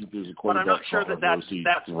don't think there's a quarterback controversy. But I'm not sure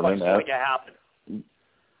that's what's going to happen.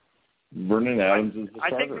 Vernon Adams is the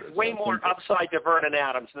starter. I think there's way more upside to Vernon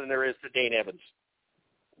Adams than there is to Dane Evans.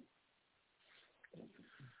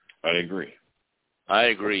 I agree.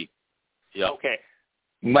 Yep. Okay.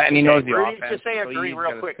 And he knows the Rudy, offense. just say agree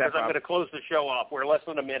real quick, because I'm going to close the show off. We're less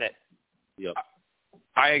than a minute. Yep.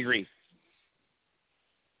 I agree.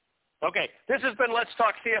 Okay, this has been Let's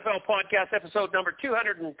Talk CFL Podcast, episode number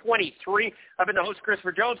 223. I've been the host,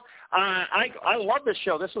 Christopher Jones. I love this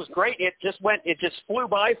show. This was great. It just flew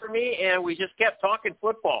by for me, and we just kept talking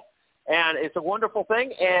football. And it's a wonderful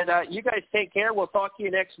thing. And you guys take care. We'll talk to you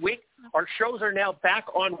next week. Our shows are now back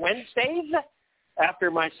on Wednesdays after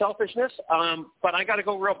my selfishness. But I got to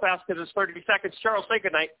go real fast because it's 30 seconds. Charles, say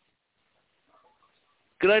good night.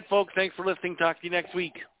 Good night, folks. Thanks for listening. Talk to you next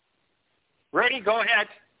week. Ready? Go ahead.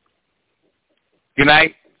 Good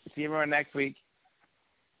night. See everyone next week.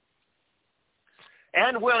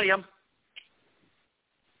 And William.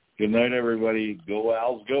 Good night, everybody. Go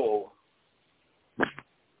Owls, go.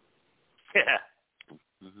 Yeah.